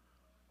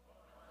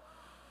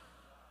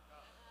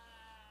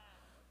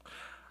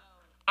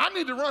I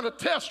need to run a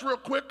test real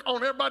quick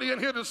on everybody in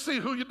here to see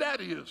who your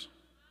daddy is.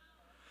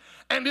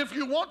 And if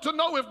you want to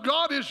know if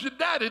God is your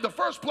daddy, the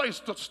first place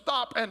to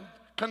stop and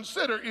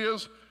consider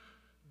is,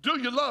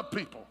 do you love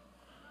people?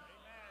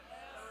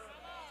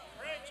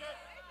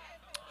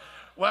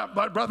 Well,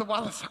 but Brother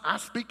Wallace, I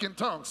speak in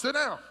tongues. Sit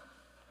down.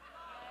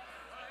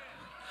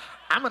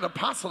 I'm an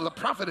apostle, a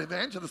prophet,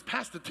 evangelist,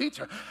 pastor,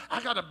 teacher.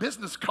 I got a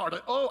business card.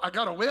 Oh, I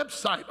got a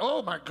website.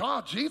 Oh, my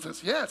God,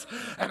 Jesus, yes.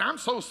 And I'm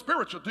so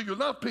spiritual. Do you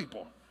love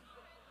people?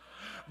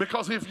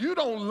 Because if you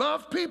don't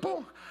love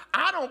people,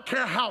 I don't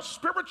care how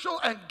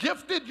spiritual and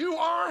gifted you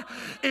are.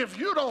 If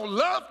you don't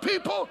love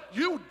people,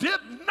 you did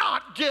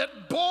not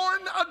get born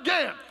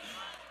again.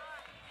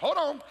 Hold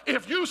on.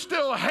 If you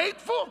still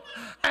hateful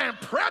and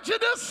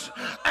prejudiced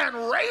and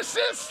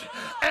racist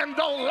and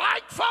don't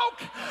like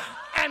folk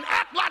and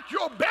act like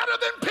you're better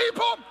than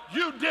people,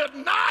 you did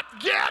not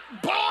get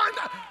born.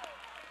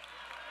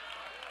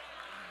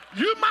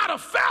 You might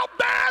have felt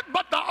bad,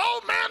 but the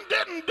old man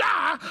didn't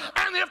die.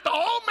 And if the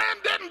old man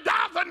didn't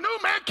die, the new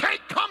man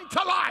can't come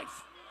to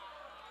life.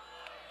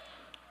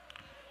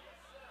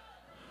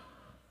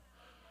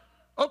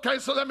 Okay,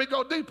 so let me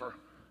go deeper.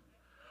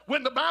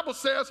 When the Bible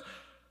says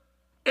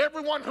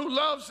everyone who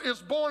loves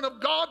is born of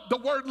God, the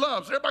word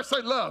loves. Everybody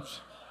say loves.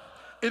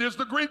 It is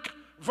the Greek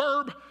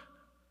verb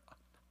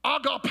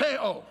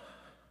agapeo.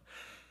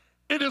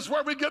 It is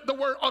where we get the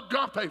word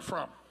agape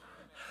from.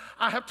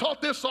 I have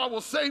taught this, so I will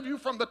save you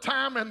from the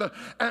time and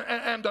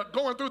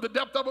going through the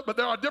depth of it, but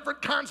there are different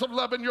kinds of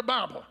love in your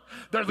Bible.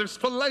 There's this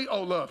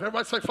phileo love.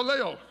 Everybody say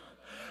phileo.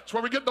 It's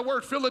where we get the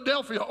word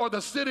Philadelphia, or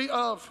the city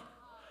of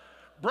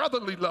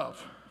brotherly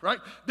love, right?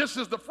 This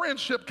is the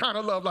friendship kind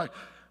of love, like,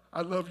 I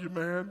love you,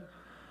 man.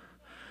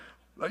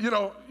 Like, you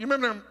know, you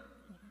remember them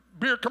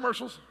beer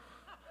commercials?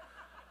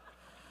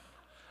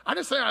 I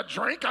didn't say I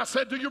drank. I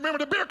said, do you remember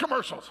the beer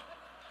commercials?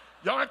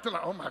 Y'all acting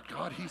like, oh my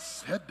God, he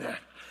said that.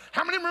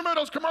 How many remember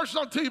those commercials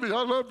on TV?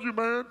 I love you,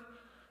 man.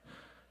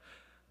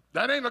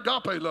 That ain't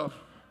agape love.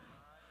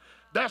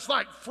 That's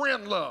like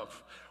friend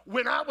love.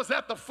 When I was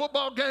at the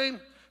football game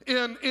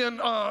in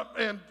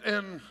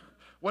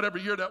whatever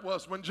year that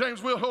was, when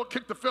James Wilhoit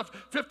kicked the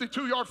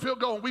 52-yard field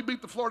goal and we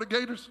beat the Florida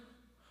Gators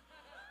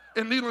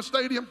in Neyland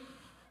Stadium,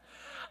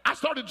 I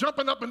started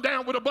jumping up and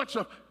down with a bunch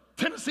of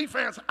Tennessee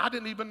fans. I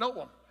didn't even know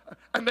them.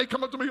 And they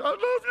come up to me, I love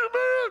you,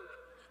 man.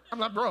 I'm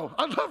like, bro,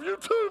 I love you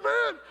too,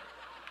 man.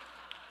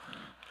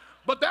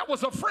 But that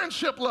was a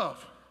friendship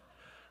love,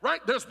 right?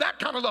 There's that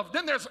kind of love.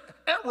 Then there's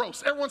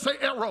eros. Everyone say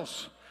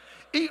eros.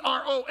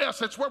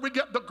 E-R-O-S. It's where we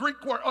get the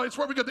Greek word, it's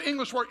where we get the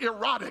English word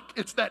erotic.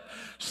 It's that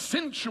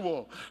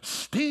sensual,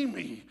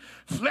 steamy,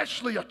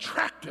 fleshly,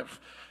 attractive.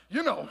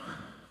 You know,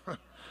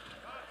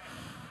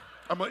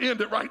 I'm going to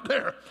end it right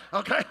there,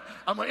 okay?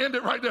 I'm going to end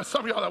it right there.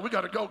 Some of y'all are like, we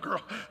got to go,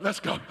 girl. Let's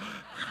go.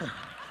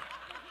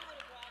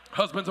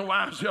 Husbands and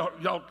wives,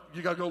 y'all,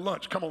 you got to go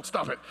lunch. Come on,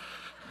 stop it.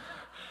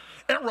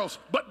 Eros.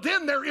 But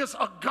then there is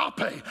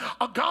agape.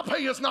 Agape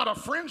is not a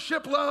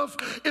friendship love.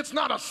 It's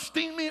not a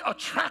steamy,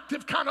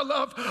 attractive kind of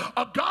love.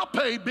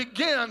 Agape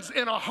begins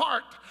in a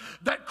heart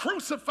that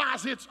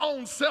crucifies its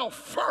own self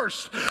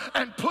first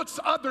and puts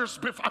others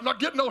before. I'm not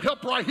getting no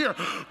help right here.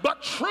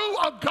 But true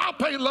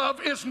agape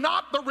love is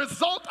not the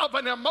result of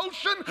an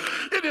emotion.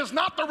 It is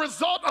not the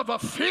result of a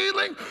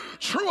feeling.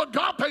 True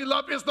agape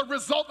love is the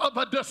result of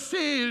a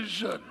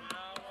decision.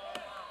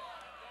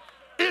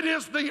 It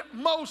is the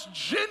most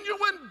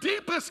genuine,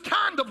 deepest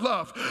kind of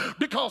love.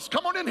 Because,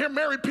 come on in here,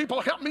 married people,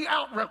 help me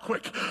out real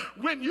quick.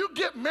 When you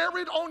get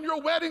married on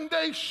your wedding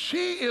day,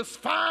 she is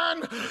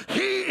fine,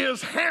 he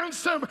is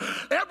handsome,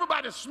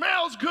 everybody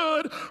smells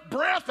good,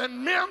 breath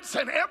and mints,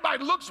 and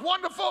everybody looks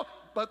wonderful.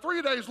 But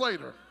 3 days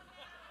later,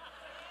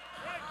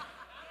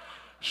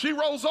 she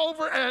rolls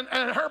over and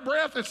her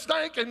breath is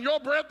stank and your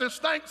breath is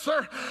stank,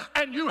 sir.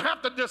 And you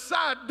have to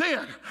decide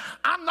then,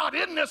 I'm not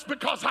in this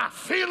because I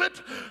feel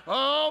it.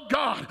 Oh,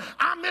 God.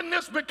 I'm in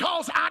this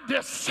because I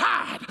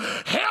decide,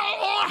 hell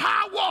or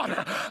high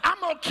water, I'm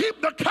going to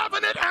keep the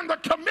covenant and the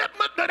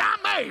commitment that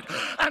I made.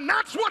 And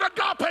that's what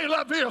agape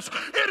love is.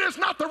 It is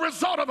not the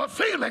result of a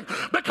feeling,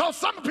 because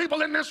some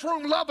people in this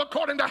room love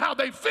according to how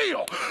they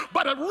feel.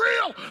 But a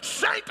real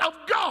saint of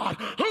God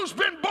who's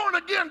been born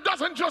again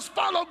doesn't just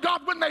follow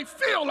God when they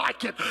feel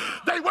like it.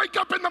 They wake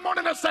up in the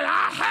morning and say,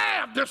 I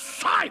have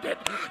decided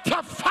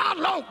to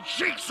follow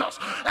Jesus,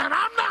 and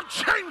I'm not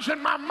changing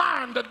my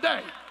mind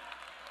today.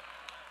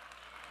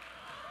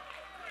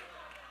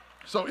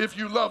 So if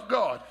you love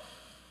God,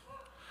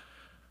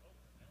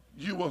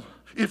 you will,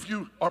 if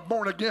you are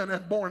born again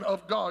and born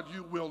of God,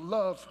 you will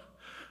love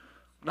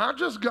not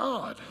just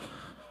God.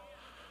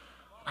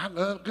 I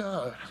love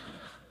God.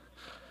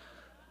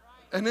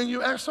 And then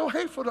you act so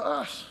hateful to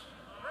us.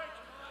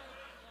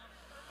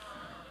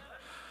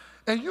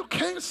 And you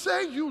can't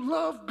say you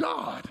love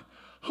God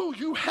who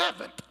you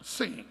haven't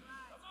seen,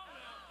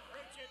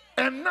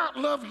 and not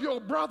love your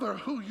brother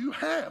who you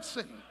have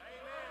seen.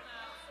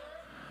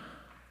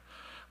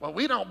 Well,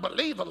 we don't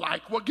believe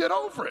alike. Well, get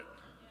over it.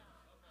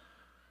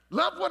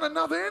 Love one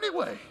another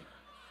anyway.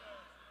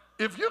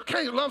 If you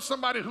can't love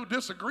somebody who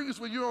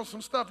disagrees with you on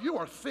some stuff, you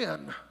are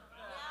thin.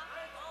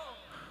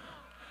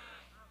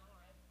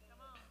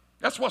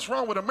 That's what's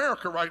wrong with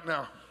America right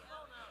now.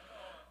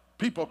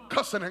 People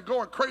cussing and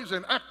going crazy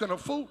and acting a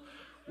fool.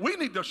 We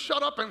need to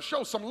shut up and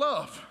show some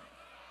love.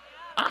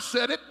 I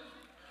said it.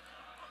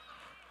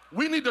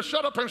 We need to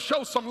shut up and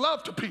show some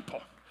love to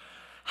people.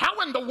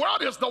 How in the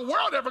world is the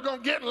world ever going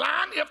to get in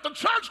line if the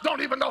church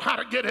don't even know how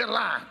to get in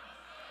line?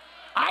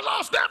 I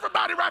lost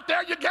everybody right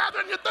there. You're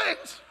gathering your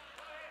things.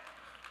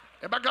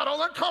 Everybody got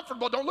all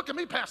uncomfortable. Don't look at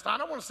me, Pastor. I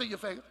don't want to see your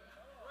face.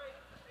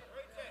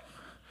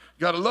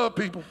 You got to love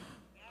people.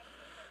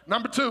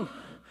 Number 2.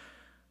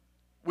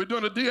 We're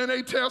doing a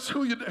DNA test.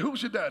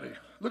 Who's your daddy?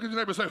 Look at your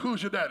neighbor and say,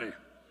 who's your daddy?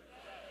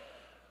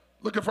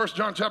 Look at 1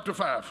 John chapter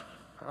 5.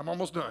 I'm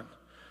almost done.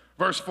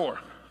 Verse 4.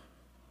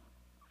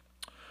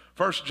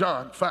 1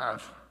 John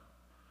 5,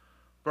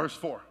 verse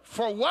 4.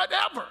 For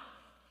whatever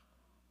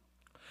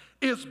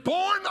is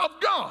born of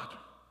God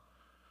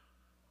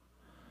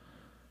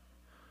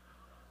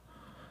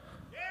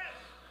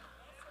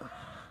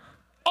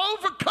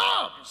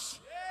overcomes.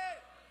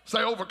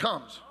 Say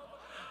overcomes.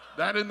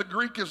 That in the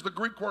Greek is the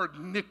Greek word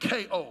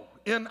nikao,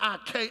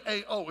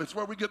 N-I-K-A-O. It's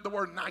where we get the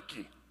word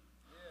Nike.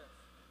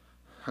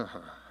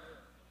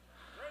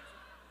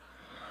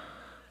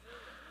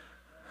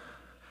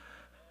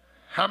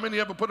 How many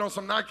ever put on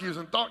some Nikes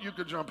and thought you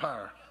could jump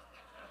higher?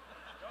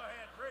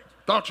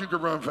 Thought you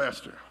could run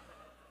faster?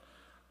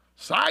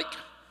 Psych.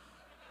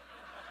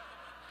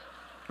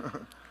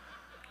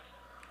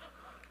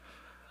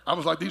 I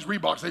was like, these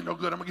Reeboks ain't no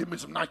good. I'm going to give me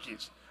some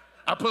Nikes.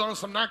 I put on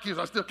some Nikes,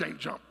 I still can't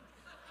jump.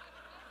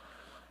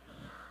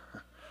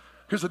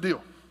 Here's the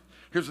deal.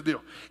 Here's the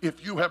deal.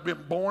 If you have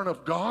been born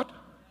of God,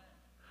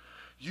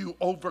 you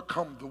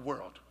overcome the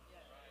world.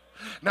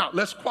 Now,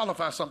 let's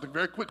qualify something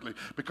very quickly,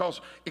 because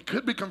it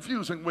could be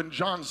confusing when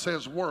John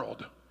says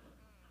world.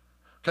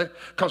 Okay?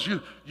 Because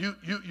you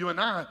and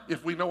I,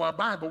 if we know our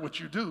Bible, which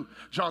you do,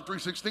 John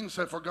 3:16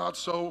 said, for God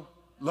so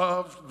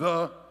loved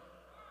the...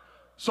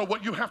 So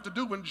what you have to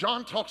do when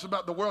John talks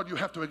about the world, you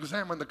have to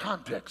examine the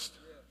context.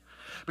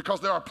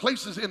 Because there are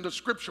places in the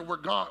scripture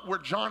where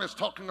John is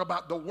talking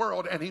about the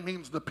world and he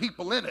means the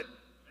people in it.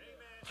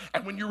 Amen.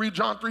 And when you read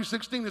John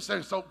 3:16, it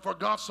says, so for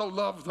God so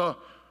loved the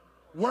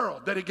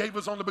world that he gave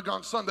his only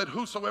begotten son, that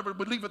whosoever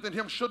believeth in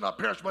him should not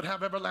perish but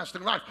have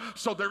everlasting life.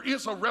 So there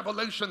is a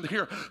revelation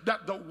here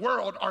that the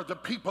world are the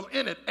people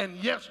in it. And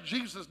yes,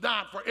 Jesus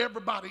died for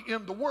everybody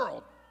in the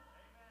world.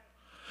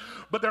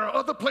 But there are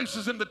other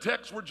places in the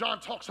text where John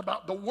talks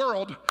about the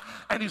world,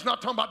 and he's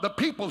not talking about the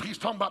people, he's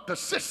talking about the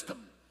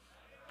system.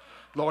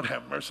 Lord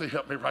have mercy,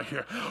 help me right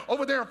here.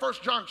 Over there in 1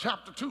 John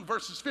chapter 2,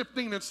 verses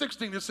 15 and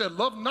 16, it said,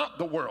 love not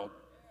the world,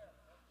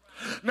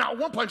 Now,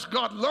 one place,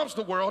 God loves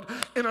the world.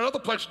 In another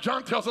place,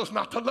 John tells us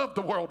not to love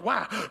the world.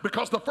 Why?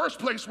 Because the first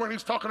place when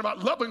he's talking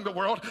about loving the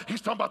world,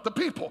 he's talking about the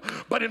people.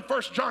 But in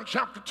 1 John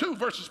chapter 2,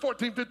 verses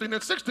 14, 15,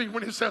 and 16,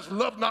 when he says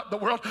love not the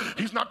world,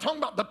 he's not talking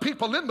about the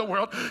people in the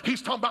world.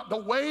 He's talking about the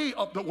way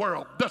of the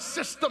world, the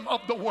system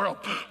of the world,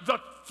 the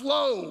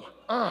flow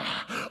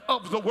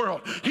of the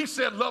world. He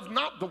said, love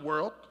not the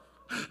world,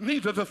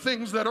 neither the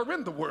things that are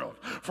in the world.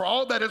 For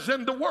all that is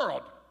in the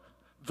world,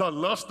 the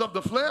lust of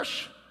the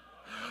flesh,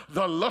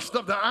 the lust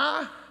of the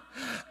eye,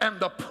 and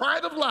the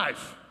pride of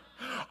life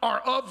are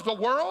of the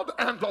world,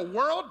 and the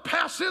world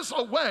passes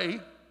away,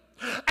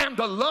 and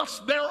the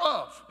lust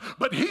thereof.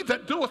 But he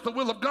that doeth the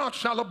will of God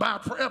shall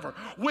abide forever.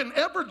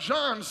 Whenever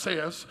John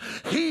says,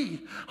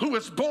 he who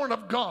is born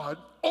of God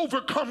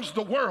overcomes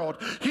the world,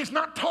 he's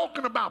not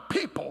talking about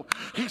people,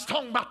 he's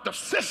talking about the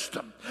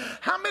system.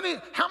 How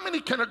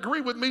many can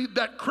agree with me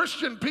that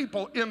Christian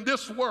people in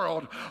this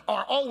world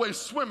are always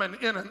swimming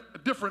in a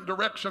different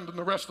direction than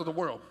the rest of the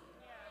world?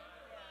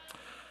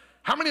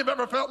 How many have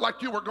ever felt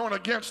like you were going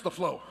against the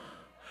flow?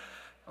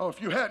 Oh,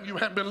 if you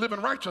hadn't been living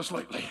righteous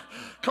lately.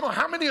 Come on,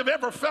 how many have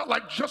ever felt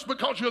like just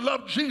because you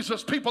love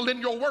Jesus, people in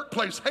your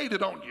workplace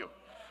hated on you?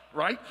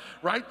 Right?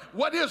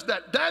 What is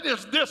that? That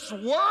is this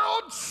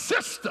world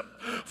system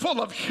full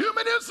of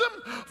humanism,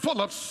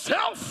 full of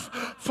self,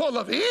 full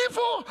of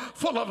evil,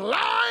 full of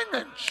lying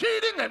and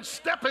cheating and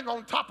stepping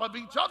on top of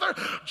each other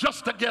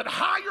just to get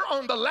higher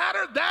on the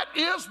ladder. That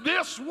is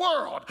this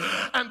world.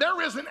 And there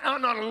is an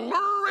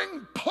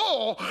alluring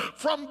pull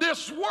from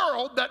this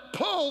world that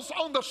pulls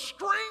on the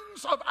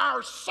strings of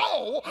our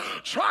soul,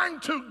 trying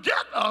to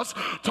get us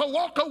to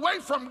walk away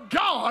from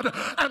God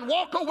and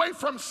walk away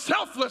from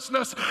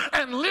selflessness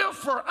and live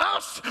for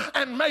us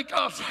and make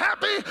us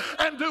happy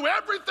and do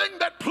everything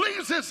that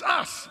pleases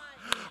us.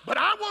 But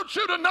I want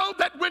you to know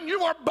that when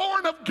you are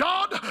born of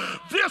God,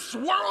 this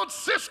world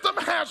system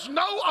has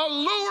no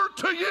allure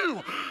to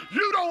you.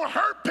 You don't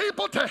hurt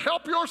people to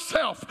help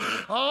yourself.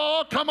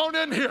 Oh, come on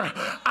in here.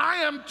 I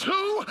am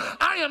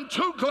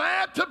too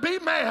glad to be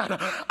mad.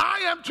 I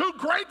am too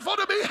grateful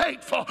to be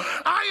hateful.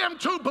 I am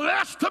too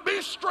blessed to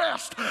be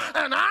stressed.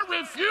 And I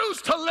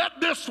refuse to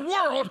let this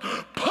world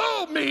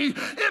pull me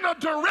in a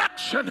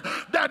direction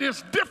that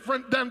is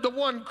different than the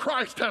one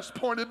Christ has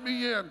pointed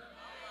me in.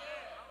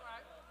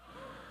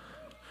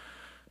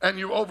 And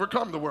you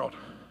overcome the world.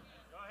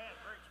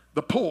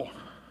 The pull.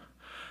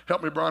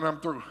 Help me, Brian,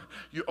 I'm through.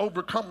 You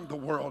overcome the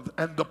world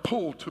and the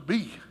pull to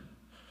be.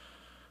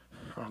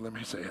 Oh, let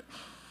me say it.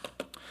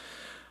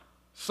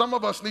 Some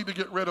of us need to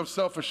get rid of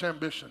selfish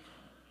ambition.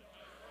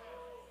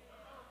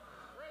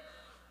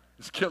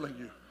 It's killing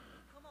you.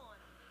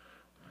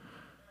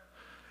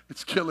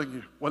 It's killing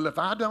you. Well, if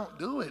I don't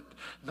do it,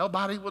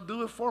 nobody will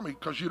do it for me,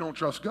 because you don't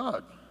trust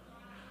God.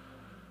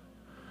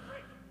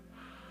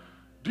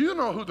 Do you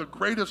know who the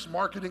greatest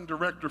marketing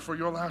director for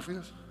your life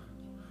is?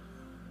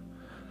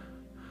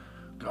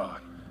 God.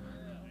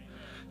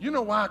 You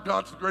know why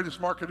God's the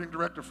greatest marketing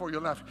director for your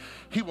life?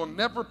 He will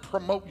never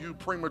promote you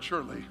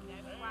prematurely.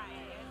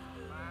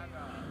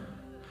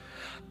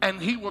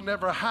 And he will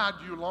never hide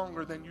you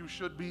longer than you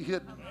should be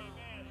hidden.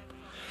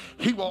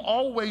 He will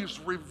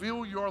always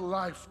reveal your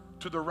life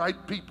to the right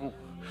people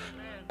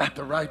at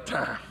the right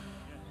time.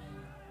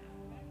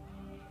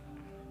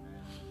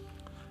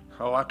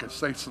 Oh, I could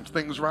say some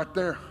things right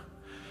there.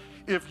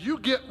 If you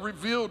get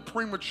revealed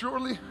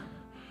prematurely,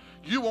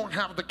 you won't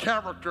have the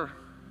character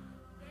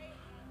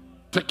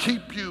to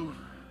keep you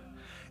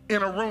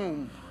in a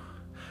room.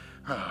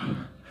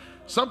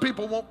 Some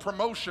people want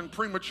promotion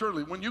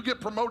prematurely. When you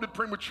get promoted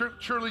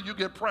prematurely, you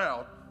get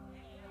proud.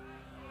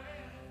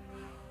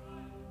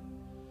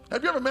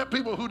 Have you ever met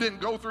people who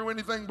didn't go through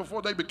anything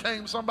before they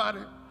became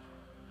somebody?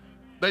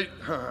 They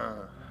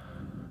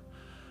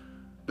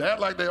act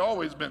like they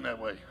always been that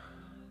way.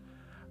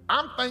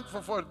 I'm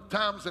thankful for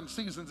times and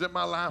seasons in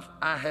my life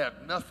I had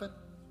nothing.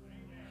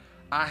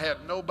 I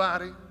had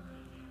nobody.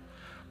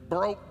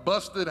 Broke,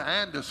 busted,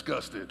 and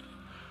disgusted.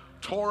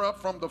 Tore up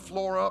from the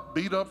floor up,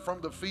 beat up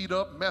from the feet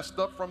up, messed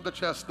up from the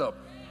chest up.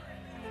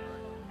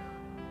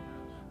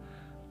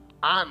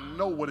 I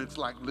know what it's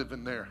like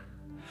living there.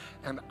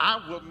 And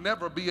I will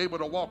never be able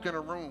to walk in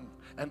a room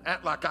and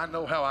act like I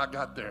know how I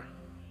got there.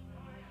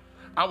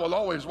 I will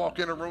always walk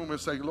in a room and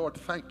say, Lord,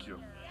 thank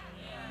you.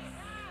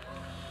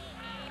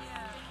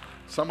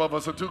 Some of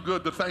us are too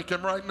good to thank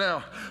him right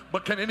now.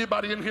 But can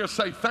anybody in here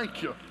say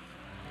thank you?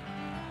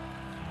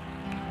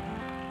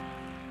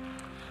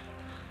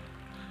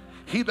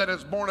 He that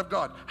is born of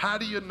God. How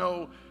do you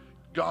know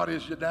God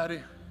is your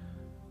daddy?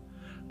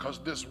 Because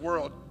this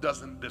world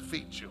doesn't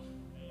defeat you.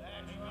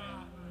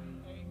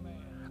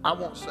 I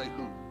won't say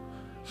who.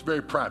 It's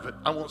very private.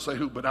 I won't say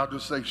who, but I'll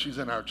just say she's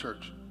in our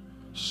church.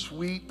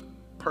 Sweet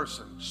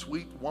person,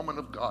 sweet woman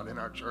of God in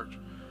our church,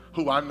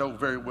 who I know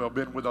very well,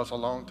 been with us a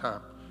long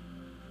time,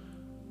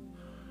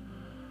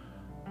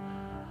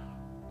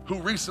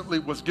 who recently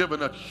was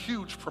given a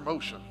huge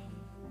promotion,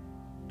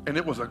 and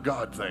it was a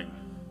God thing.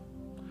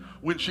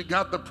 When she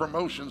got the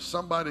promotion,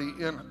 somebody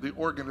in the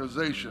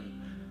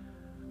organization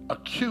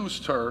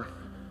accused her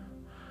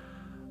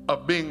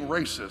of being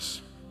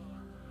racist.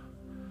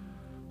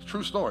 It's a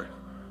true story.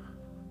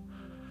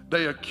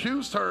 They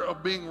accused her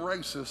of being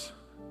racist,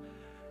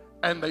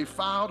 and they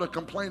filed a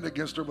complaint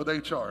against her with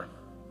HR.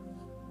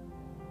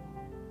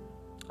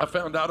 I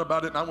found out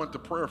about it and I went to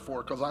prayer for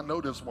her because I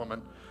know this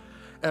woman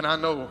and I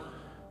know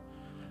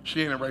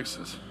she ain't a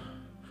racist.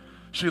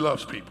 She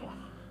loves people.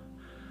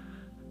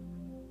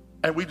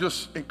 And we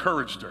just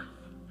encouraged her.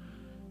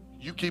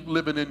 You keep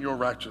living in your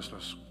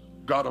righteousness.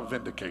 God will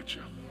vindicate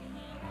you.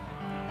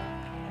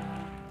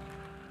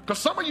 Because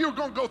some of you are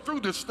going to go through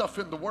this stuff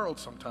in the world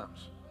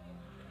sometimes.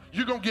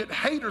 You're going to get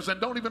haters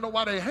and don't even know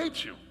why they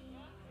hate you.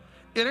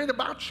 It ain't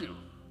about you.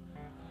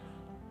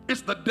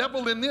 It's the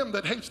devil in them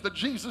that hates the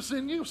Jesus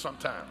in you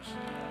sometimes.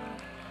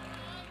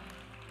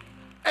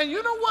 And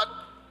you know what?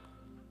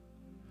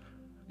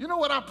 You know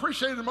what I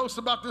appreciated most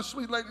about this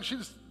sweet lady? She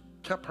just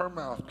kept her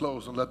mouth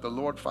closed and let the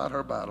Lord fight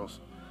her battles.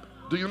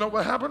 Do you know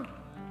what happened?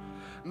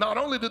 Not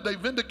only did they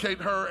vindicate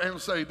her and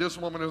say, this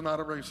woman is not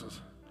a racist,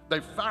 they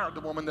fired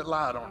the woman that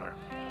lied on her.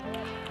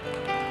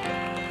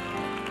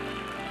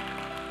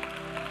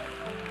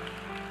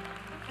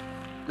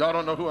 Y'all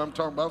don't know who I'm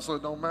talking about, so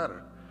it don't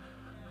matter.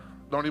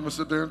 Don't even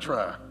sit there and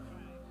try.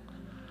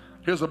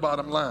 Here's the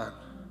bottom line.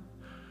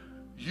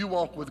 You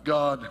walk with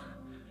God.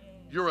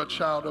 You're a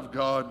child of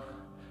God.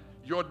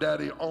 Your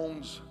daddy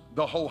owns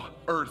the whole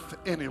earth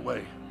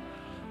anyway.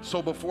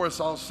 So before it's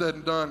all said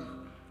and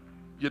done,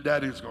 your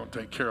daddy's going to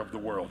take care of the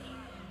world.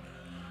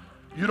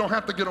 You don't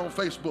have to get on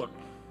Facebook.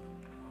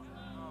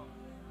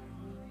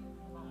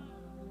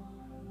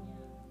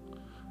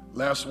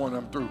 Last one,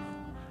 I'm through.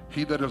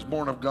 He that is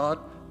born of God,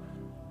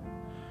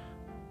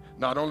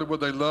 not only will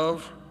they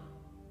love,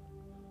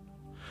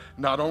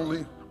 not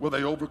only will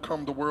they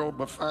overcome the world,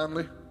 but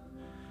finally,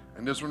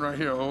 and this one right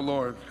here, oh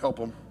Lord, help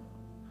them.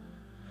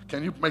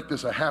 Can you make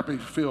this a happy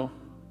feel?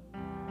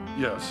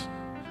 Yes.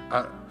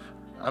 I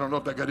don't know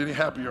if that got any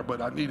happier,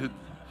 but I needed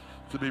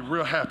to be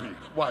real happy.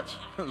 Watch.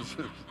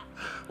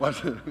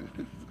 Watch.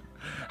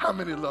 How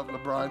many love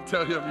LeBron?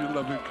 Tell him you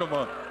love him. Come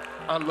on.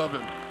 I love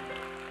him.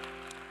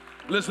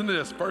 Listen to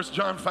this. 1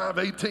 John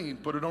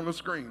 5:18. Put it on the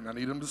screen. I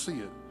need him to see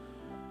it.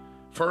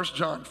 1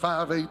 John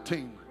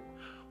 5:18.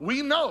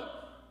 We know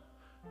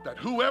that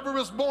whoever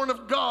is born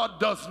of God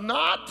does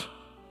not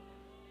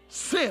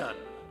sin.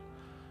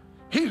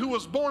 He who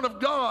is born of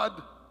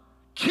God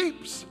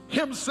keeps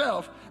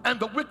himself, and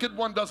the wicked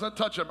one doesn't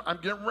touch him. I'm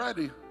getting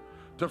ready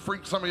to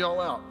freak some of y'all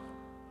out.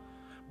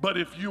 But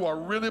if you are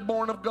really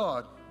born of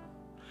God,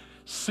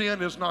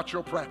 sin is not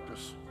your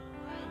practice.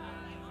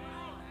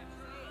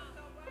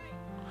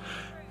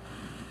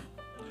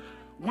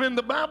 When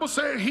the Bible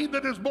says he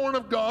that is born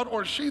of God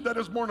or she that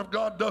is born of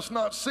God does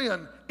not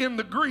sin, in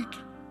the Greek,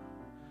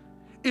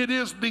 it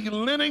is the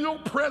lineal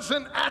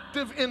present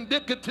active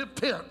indicative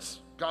tense.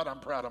 God, I'm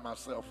proud of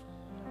myself.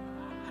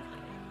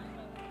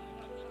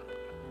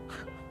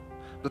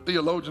 The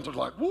theologians are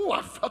like, whoa,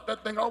 I felt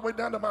that thing all the way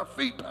down to my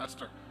feet,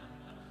 Pastor.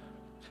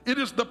 It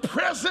is the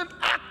present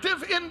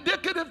active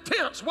indicative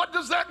tense. What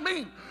does that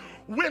mean?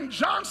 When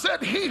John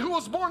said he who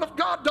is born of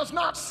God does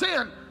not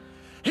sin,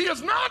 he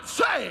is not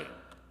saying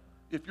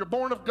if you're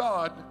born of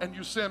God and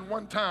you sin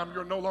one time,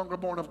 you're no longer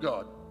born of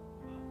God.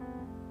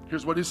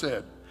 Here's what he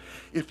said.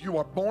 If you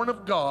are born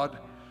of God,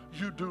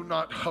 you do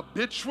not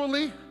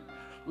habitually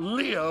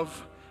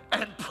live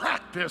and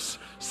practice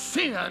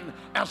sin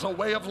as a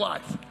way of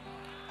life.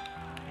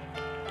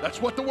 That's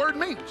what the word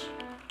means.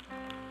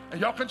 And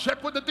y'all can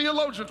check with the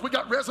theologians. We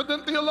got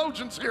resident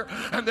theologians here,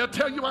 and they'll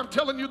tell you I'm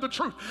telling you the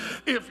truth.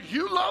 If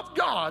you love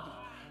God,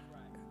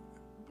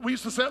 we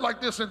used to say it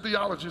like this in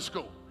theology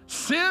school.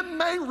 Sin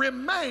may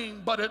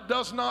remain, but it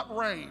does not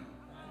reign.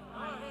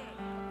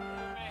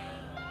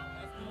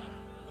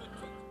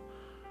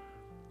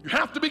 You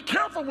have to be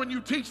careful when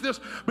you teach this,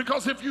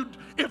 because if you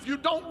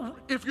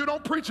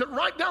don't preach it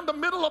right down the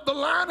middle of the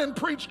line and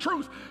preach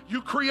truth,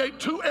 you create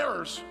two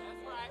errors.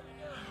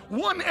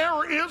 One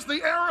error is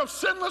the error of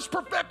sinless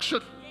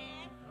perfection.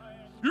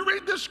 You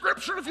read this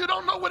scripture, if you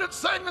don't know what it's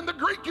saying in the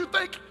Greek, you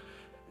think,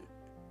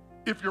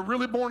 if you're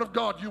really born of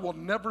God, you will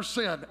never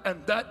sin,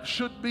 and that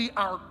should be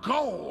our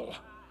goal.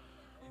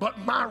 But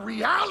my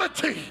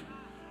reality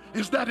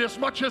is that as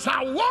much as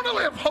I want to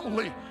live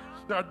holy,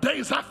 there are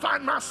days I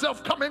find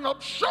myself coming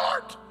up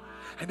short.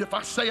 And if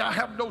I say I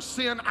have no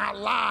sin, I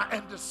lie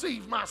and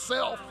deceive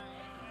myself.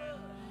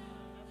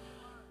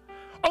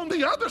 On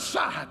the other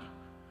side,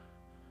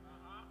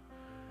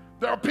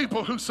 there are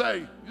people who say,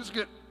 you just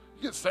get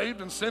saved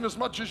and sin as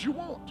much as you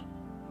want.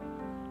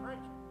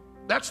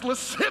 That's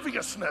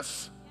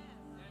lasciviousness.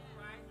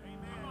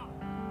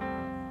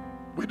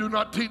 We do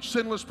not teach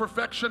sinless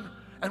perfection,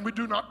 and we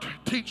do not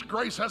teach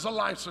grace as a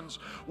license.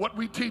 What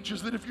we teach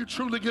is that if you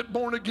truly get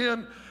born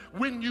again,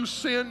 when you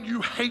sin,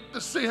 you hate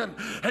the sin,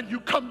 and you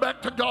come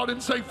back to God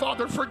and say,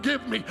 Father,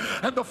 forgive me.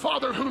 And the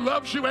Father who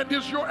loves you and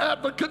is your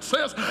advocate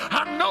says,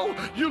 I know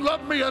you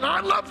love me, and I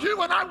love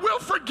you, and I will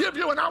forgive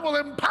you, and I will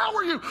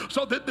empower you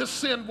so that this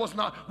sin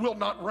will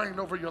not reign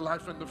over your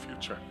life in the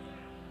future.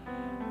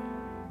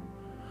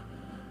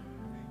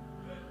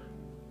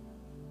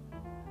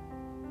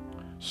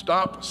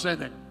 Stop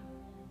sinning.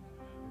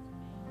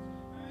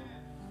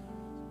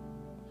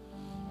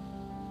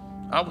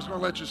 I was going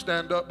to let you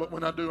stand up, but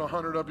when I do,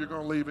 100 of you are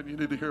going to leave, and you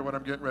need to hear what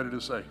I'm getting ready to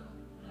say.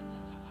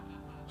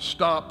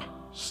 Stop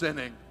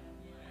sinning.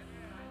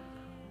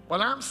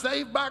 Well, I'm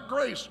saved by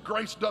grace.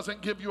 Grace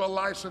doesn't give you a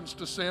license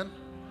to sin.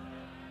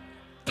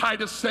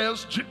 Titus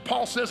says,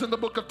 Paul says in the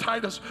book of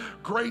Titus,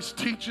 grace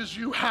teaches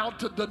you how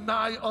to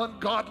deny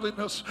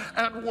ungodliness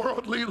and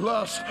worldly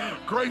lust.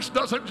 Grace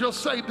doesn't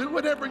just say, do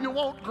whatever you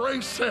want.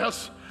 Grace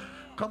says,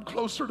 come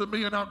closer to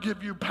me and I'll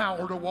give you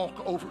power to walk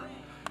over.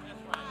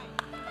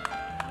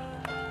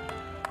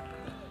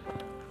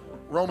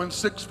 Romans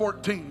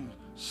 6:14,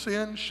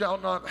 sin shall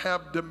not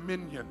have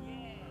dominion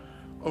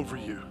over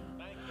you.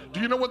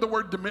 Do you know what the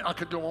word dominion, I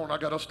could go on, I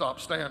gotta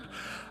stop, stand.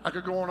 I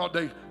could go on all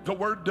day. The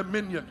word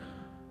dominion,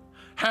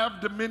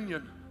 have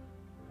dominion.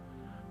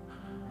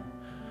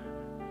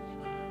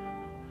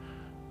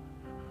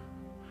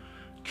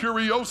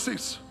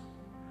 Kuriosis,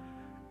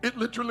 it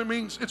literally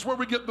means, it's where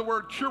we get the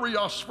word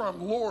kurios from,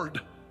 Lord.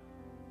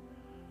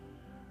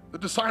 The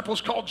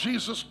disciples called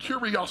Jesus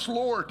Kurios,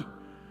 Lord.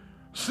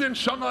 Sin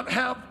shall not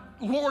have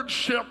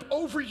lordship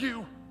over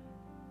you.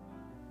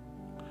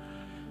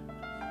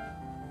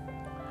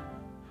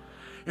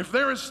 If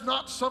there is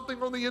not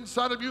something on the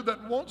inside of you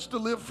that wants to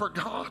live for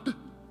God,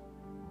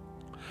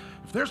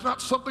 if there's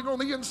not something on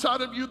the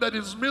inside of you that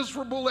is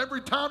miserable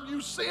every time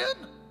you sin,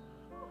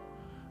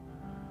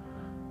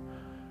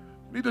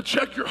 you need to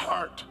check your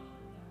heart.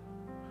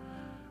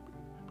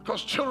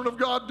 Because children of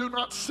God do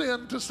not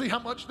sin to see how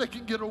much they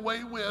can get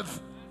away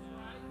with.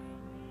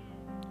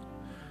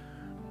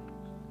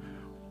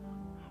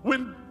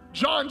 When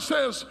John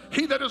says,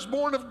 he that is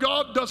born of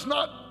God does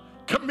not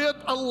commit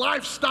a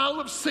lifestyle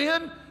of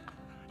sin,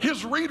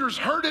 his readers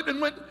heard it and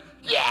went,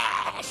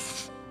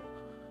 yes!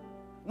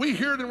 We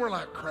hear it and we're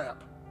like,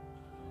 crap.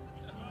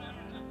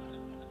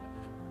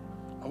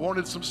 I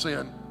wanted some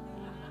sin.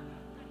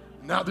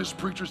 Now this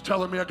preacher's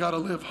telling me I gotta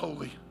live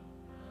holy.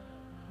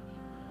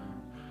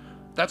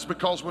 That's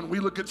because when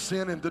we look at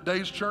sin in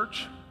today's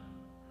church,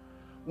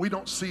 we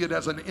don't see it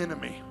as an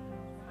enemy.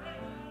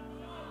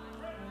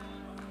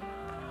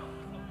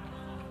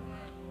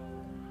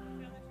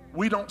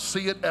 We don't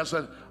see it as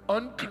an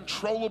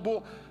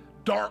uncontrollable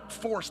dark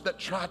force that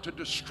tried to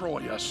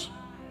destroy us.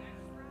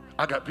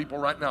 I got people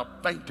right now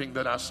fainting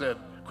that I said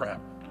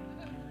crap.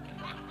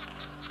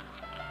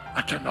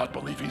 I cannot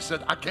believe he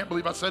said, I can't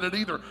believe I said it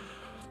either.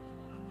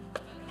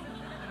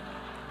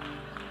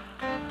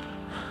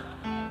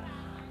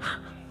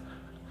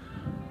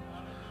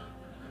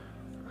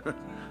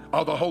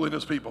 All the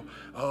holiness people.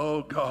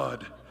 Oh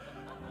God.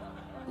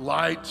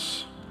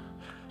 Lights,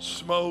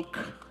 smoke,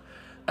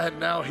 and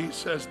now he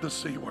says the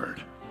C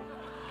word.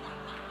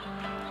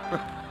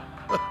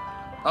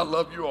 I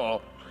love you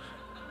all.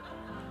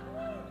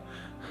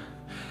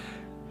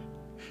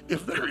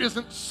 If there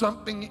isn't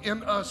something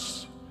in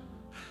us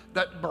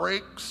that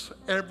breaks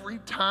every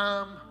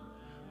time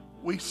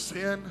we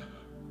sin,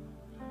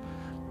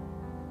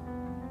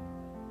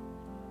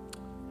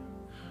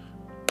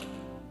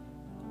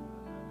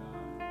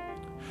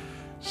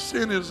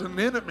 sin is an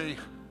enemy.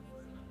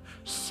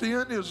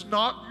 Sin is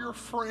not your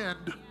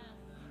friend.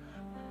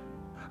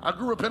 I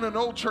grew up in an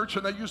old church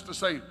and they used to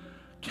say,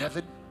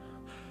 Kevin,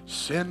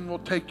 sin will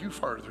take you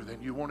further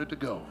than you wanted to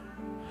go,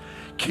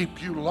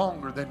 keep you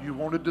longer than you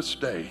wanted to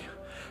stay,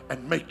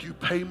 and make you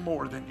pay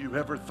more than you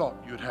ever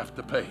thought you'd have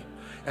to pay.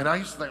 And I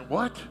used to think,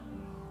 what?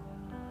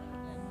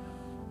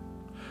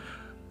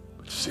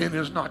 But sin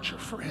is not your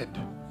friend.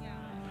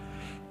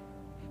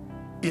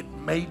 It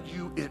made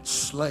you its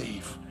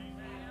slave.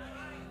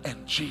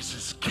 And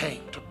Jesus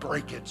came to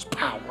break its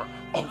power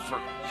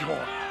over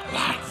your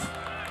life.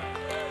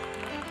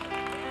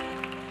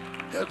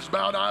 Heads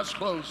bowed, eyes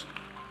closed.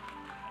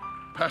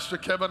 Pastor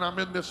Kevin, I'm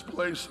in this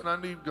place and I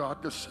need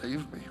God to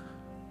save me.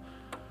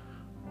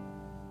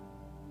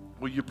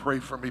 Will you pray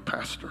for me,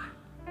 Pastor?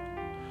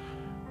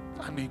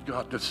 I need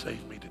God to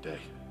save me today.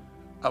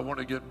 I want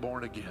to get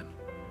born again.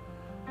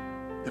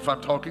 If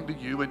I'm talking to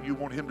you and you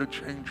want him to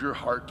change your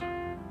heart,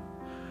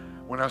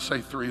 when I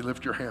say 3,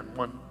 lift your hand.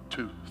 1,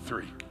 2,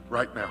 3.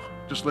 Right now.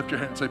 Just lift your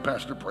hand and say,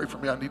 Pastor, pray for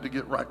me. I need to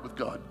get right with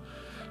God.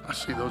 I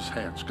see those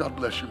hands. God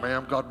bless you,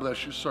 ma'am. God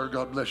bless you, sir.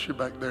 God bless you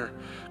back there.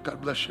 God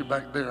bless you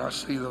back there. I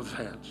see those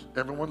hands.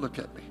 Everyone look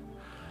at me.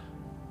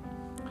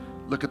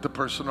 Look at the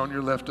person on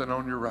your left and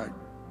on your right.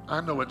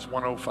 I know it's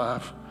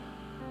 105.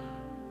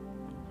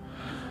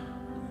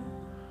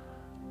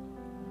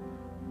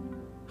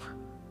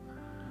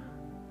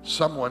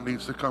 Someone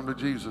needs to come to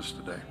Jesus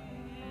today.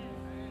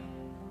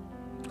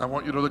 I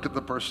want you to look at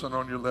the person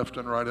on your left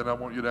and right, and I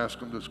want you to ask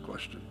them this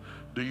question.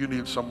 Do you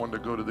need someone to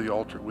go to the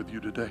altar with you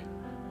today?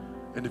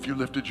 And if you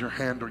lifted your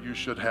hand, or you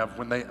should have,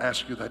 when they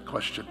ask you that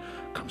question,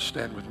 come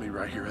stand with me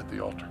right here at the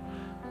altar.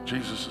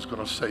 Jesus is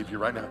going to save you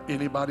right now.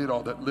 Anybody at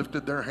all that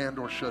lifted their hand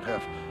or should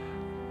have,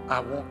 I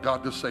want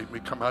God to save me.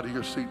 Come out of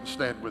your seat and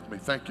stand with me.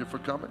 Thank you for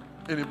coming.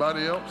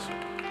 Anybody else?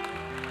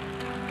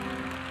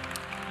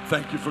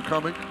 Thank you for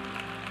coming.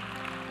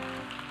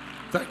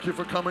 Thank you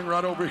for coming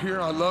right over here.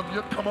 I love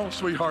you. Come on,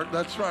 sweetheart.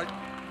 That's right.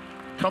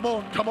 Come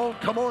on, come on,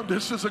 come on.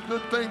 This is a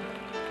good thing.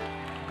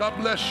 God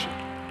bless you.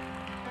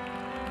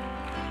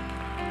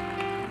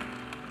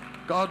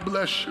 God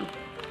bless you.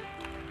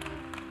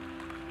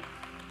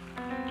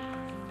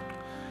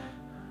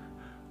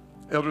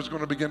 Elder's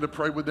going to begin to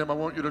pray with them. I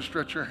want you to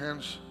stretch your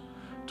hands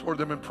toward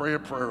them and pray a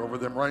prayer over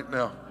them right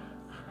now.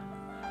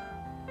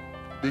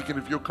 Deacon,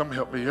 if you'll come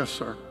help me. Yes,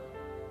 sir.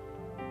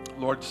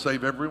 Lord,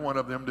 save every one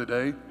of them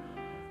today.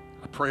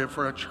 I pray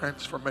for a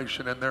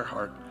transformation in their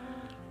heart.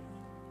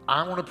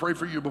 I want to pray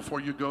for you before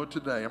you go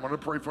today. I'm going to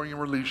pray for you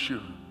and release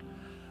you.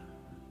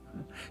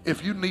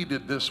 If you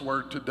needed this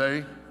word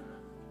today,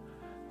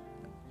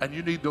 and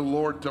you need the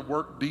Lord to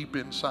work deep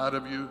inside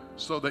of you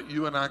so that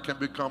you and I can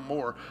become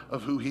more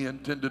of who He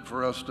intended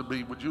for us to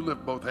be, would you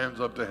lift both hands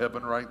up to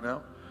heaven right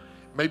now?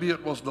 Maybe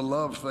it was the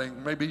love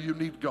thing. Maybe you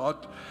need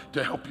God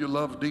to help you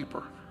love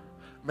deeper.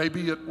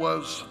 Maybe it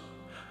was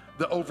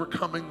the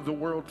overcoming the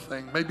world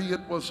thing. Maybe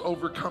it was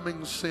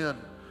overcoming sin.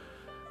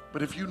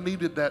 But if you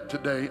needed that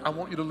today, I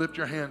want you to lift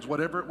your hands,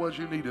 whatever it was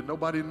you needed.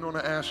 Nobody's going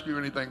to ask you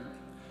anything.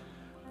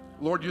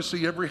 Lord, you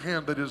see every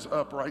hand that is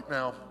up right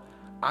now.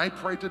 I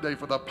pray today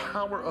for the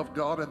power of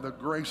God and the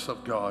grace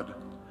of God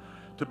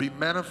to be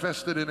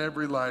manifested in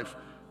every life.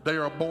 They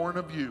are born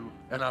of you,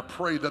 and I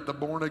pray that the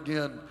born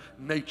again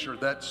nature,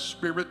 that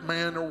spirit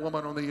man or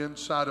woman on the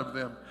inside of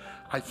them,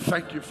 I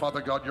thank you, Father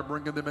God, you're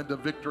bringing them into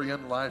victory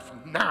in life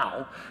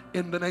now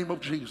in the name of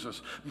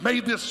Jesus.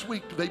 May this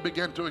week they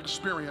begin to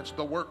experience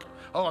the work.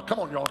 Oh, come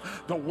on, y'all.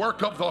 The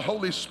work of the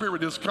Holy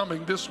Spirit is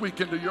coming this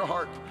week into your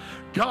heart.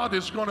 God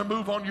is going to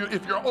move on you.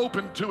 If you're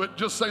open to it,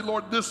 just say,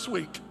 Lord, this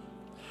week.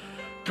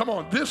 Come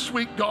on, this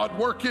week, God,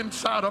 work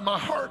inside of my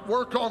heart.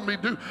 Work on me.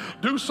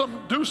 Do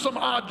some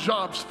odd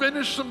jobs.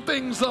 Finish some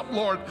things up,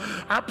 Lord.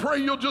 I pray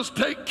you'll just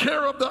take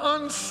care of the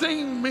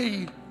unseen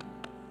me.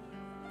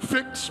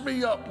 Fix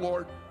me up,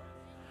 Lord.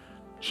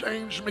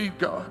 Change me,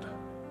 God.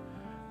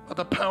 By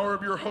the power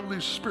of your Holy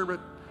Spirit,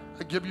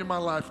 I give you my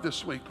life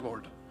this week,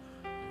 Lord.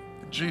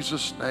 In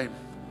Jesus' name.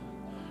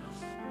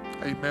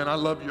 Amen. I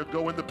love you.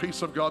 Go in the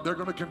peace of God. They're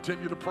going to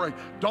continue to pray.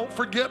 Don't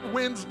forget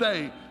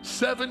Wednesday,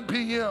 7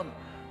 p.m.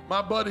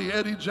 My buddy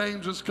Eddie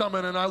James is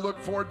coming, and I look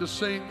forward to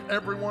seeing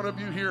every one of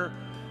you here.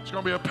 It's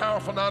going to be a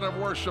powerful night of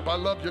worship. I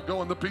love you.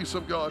 Go in the peace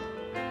of God.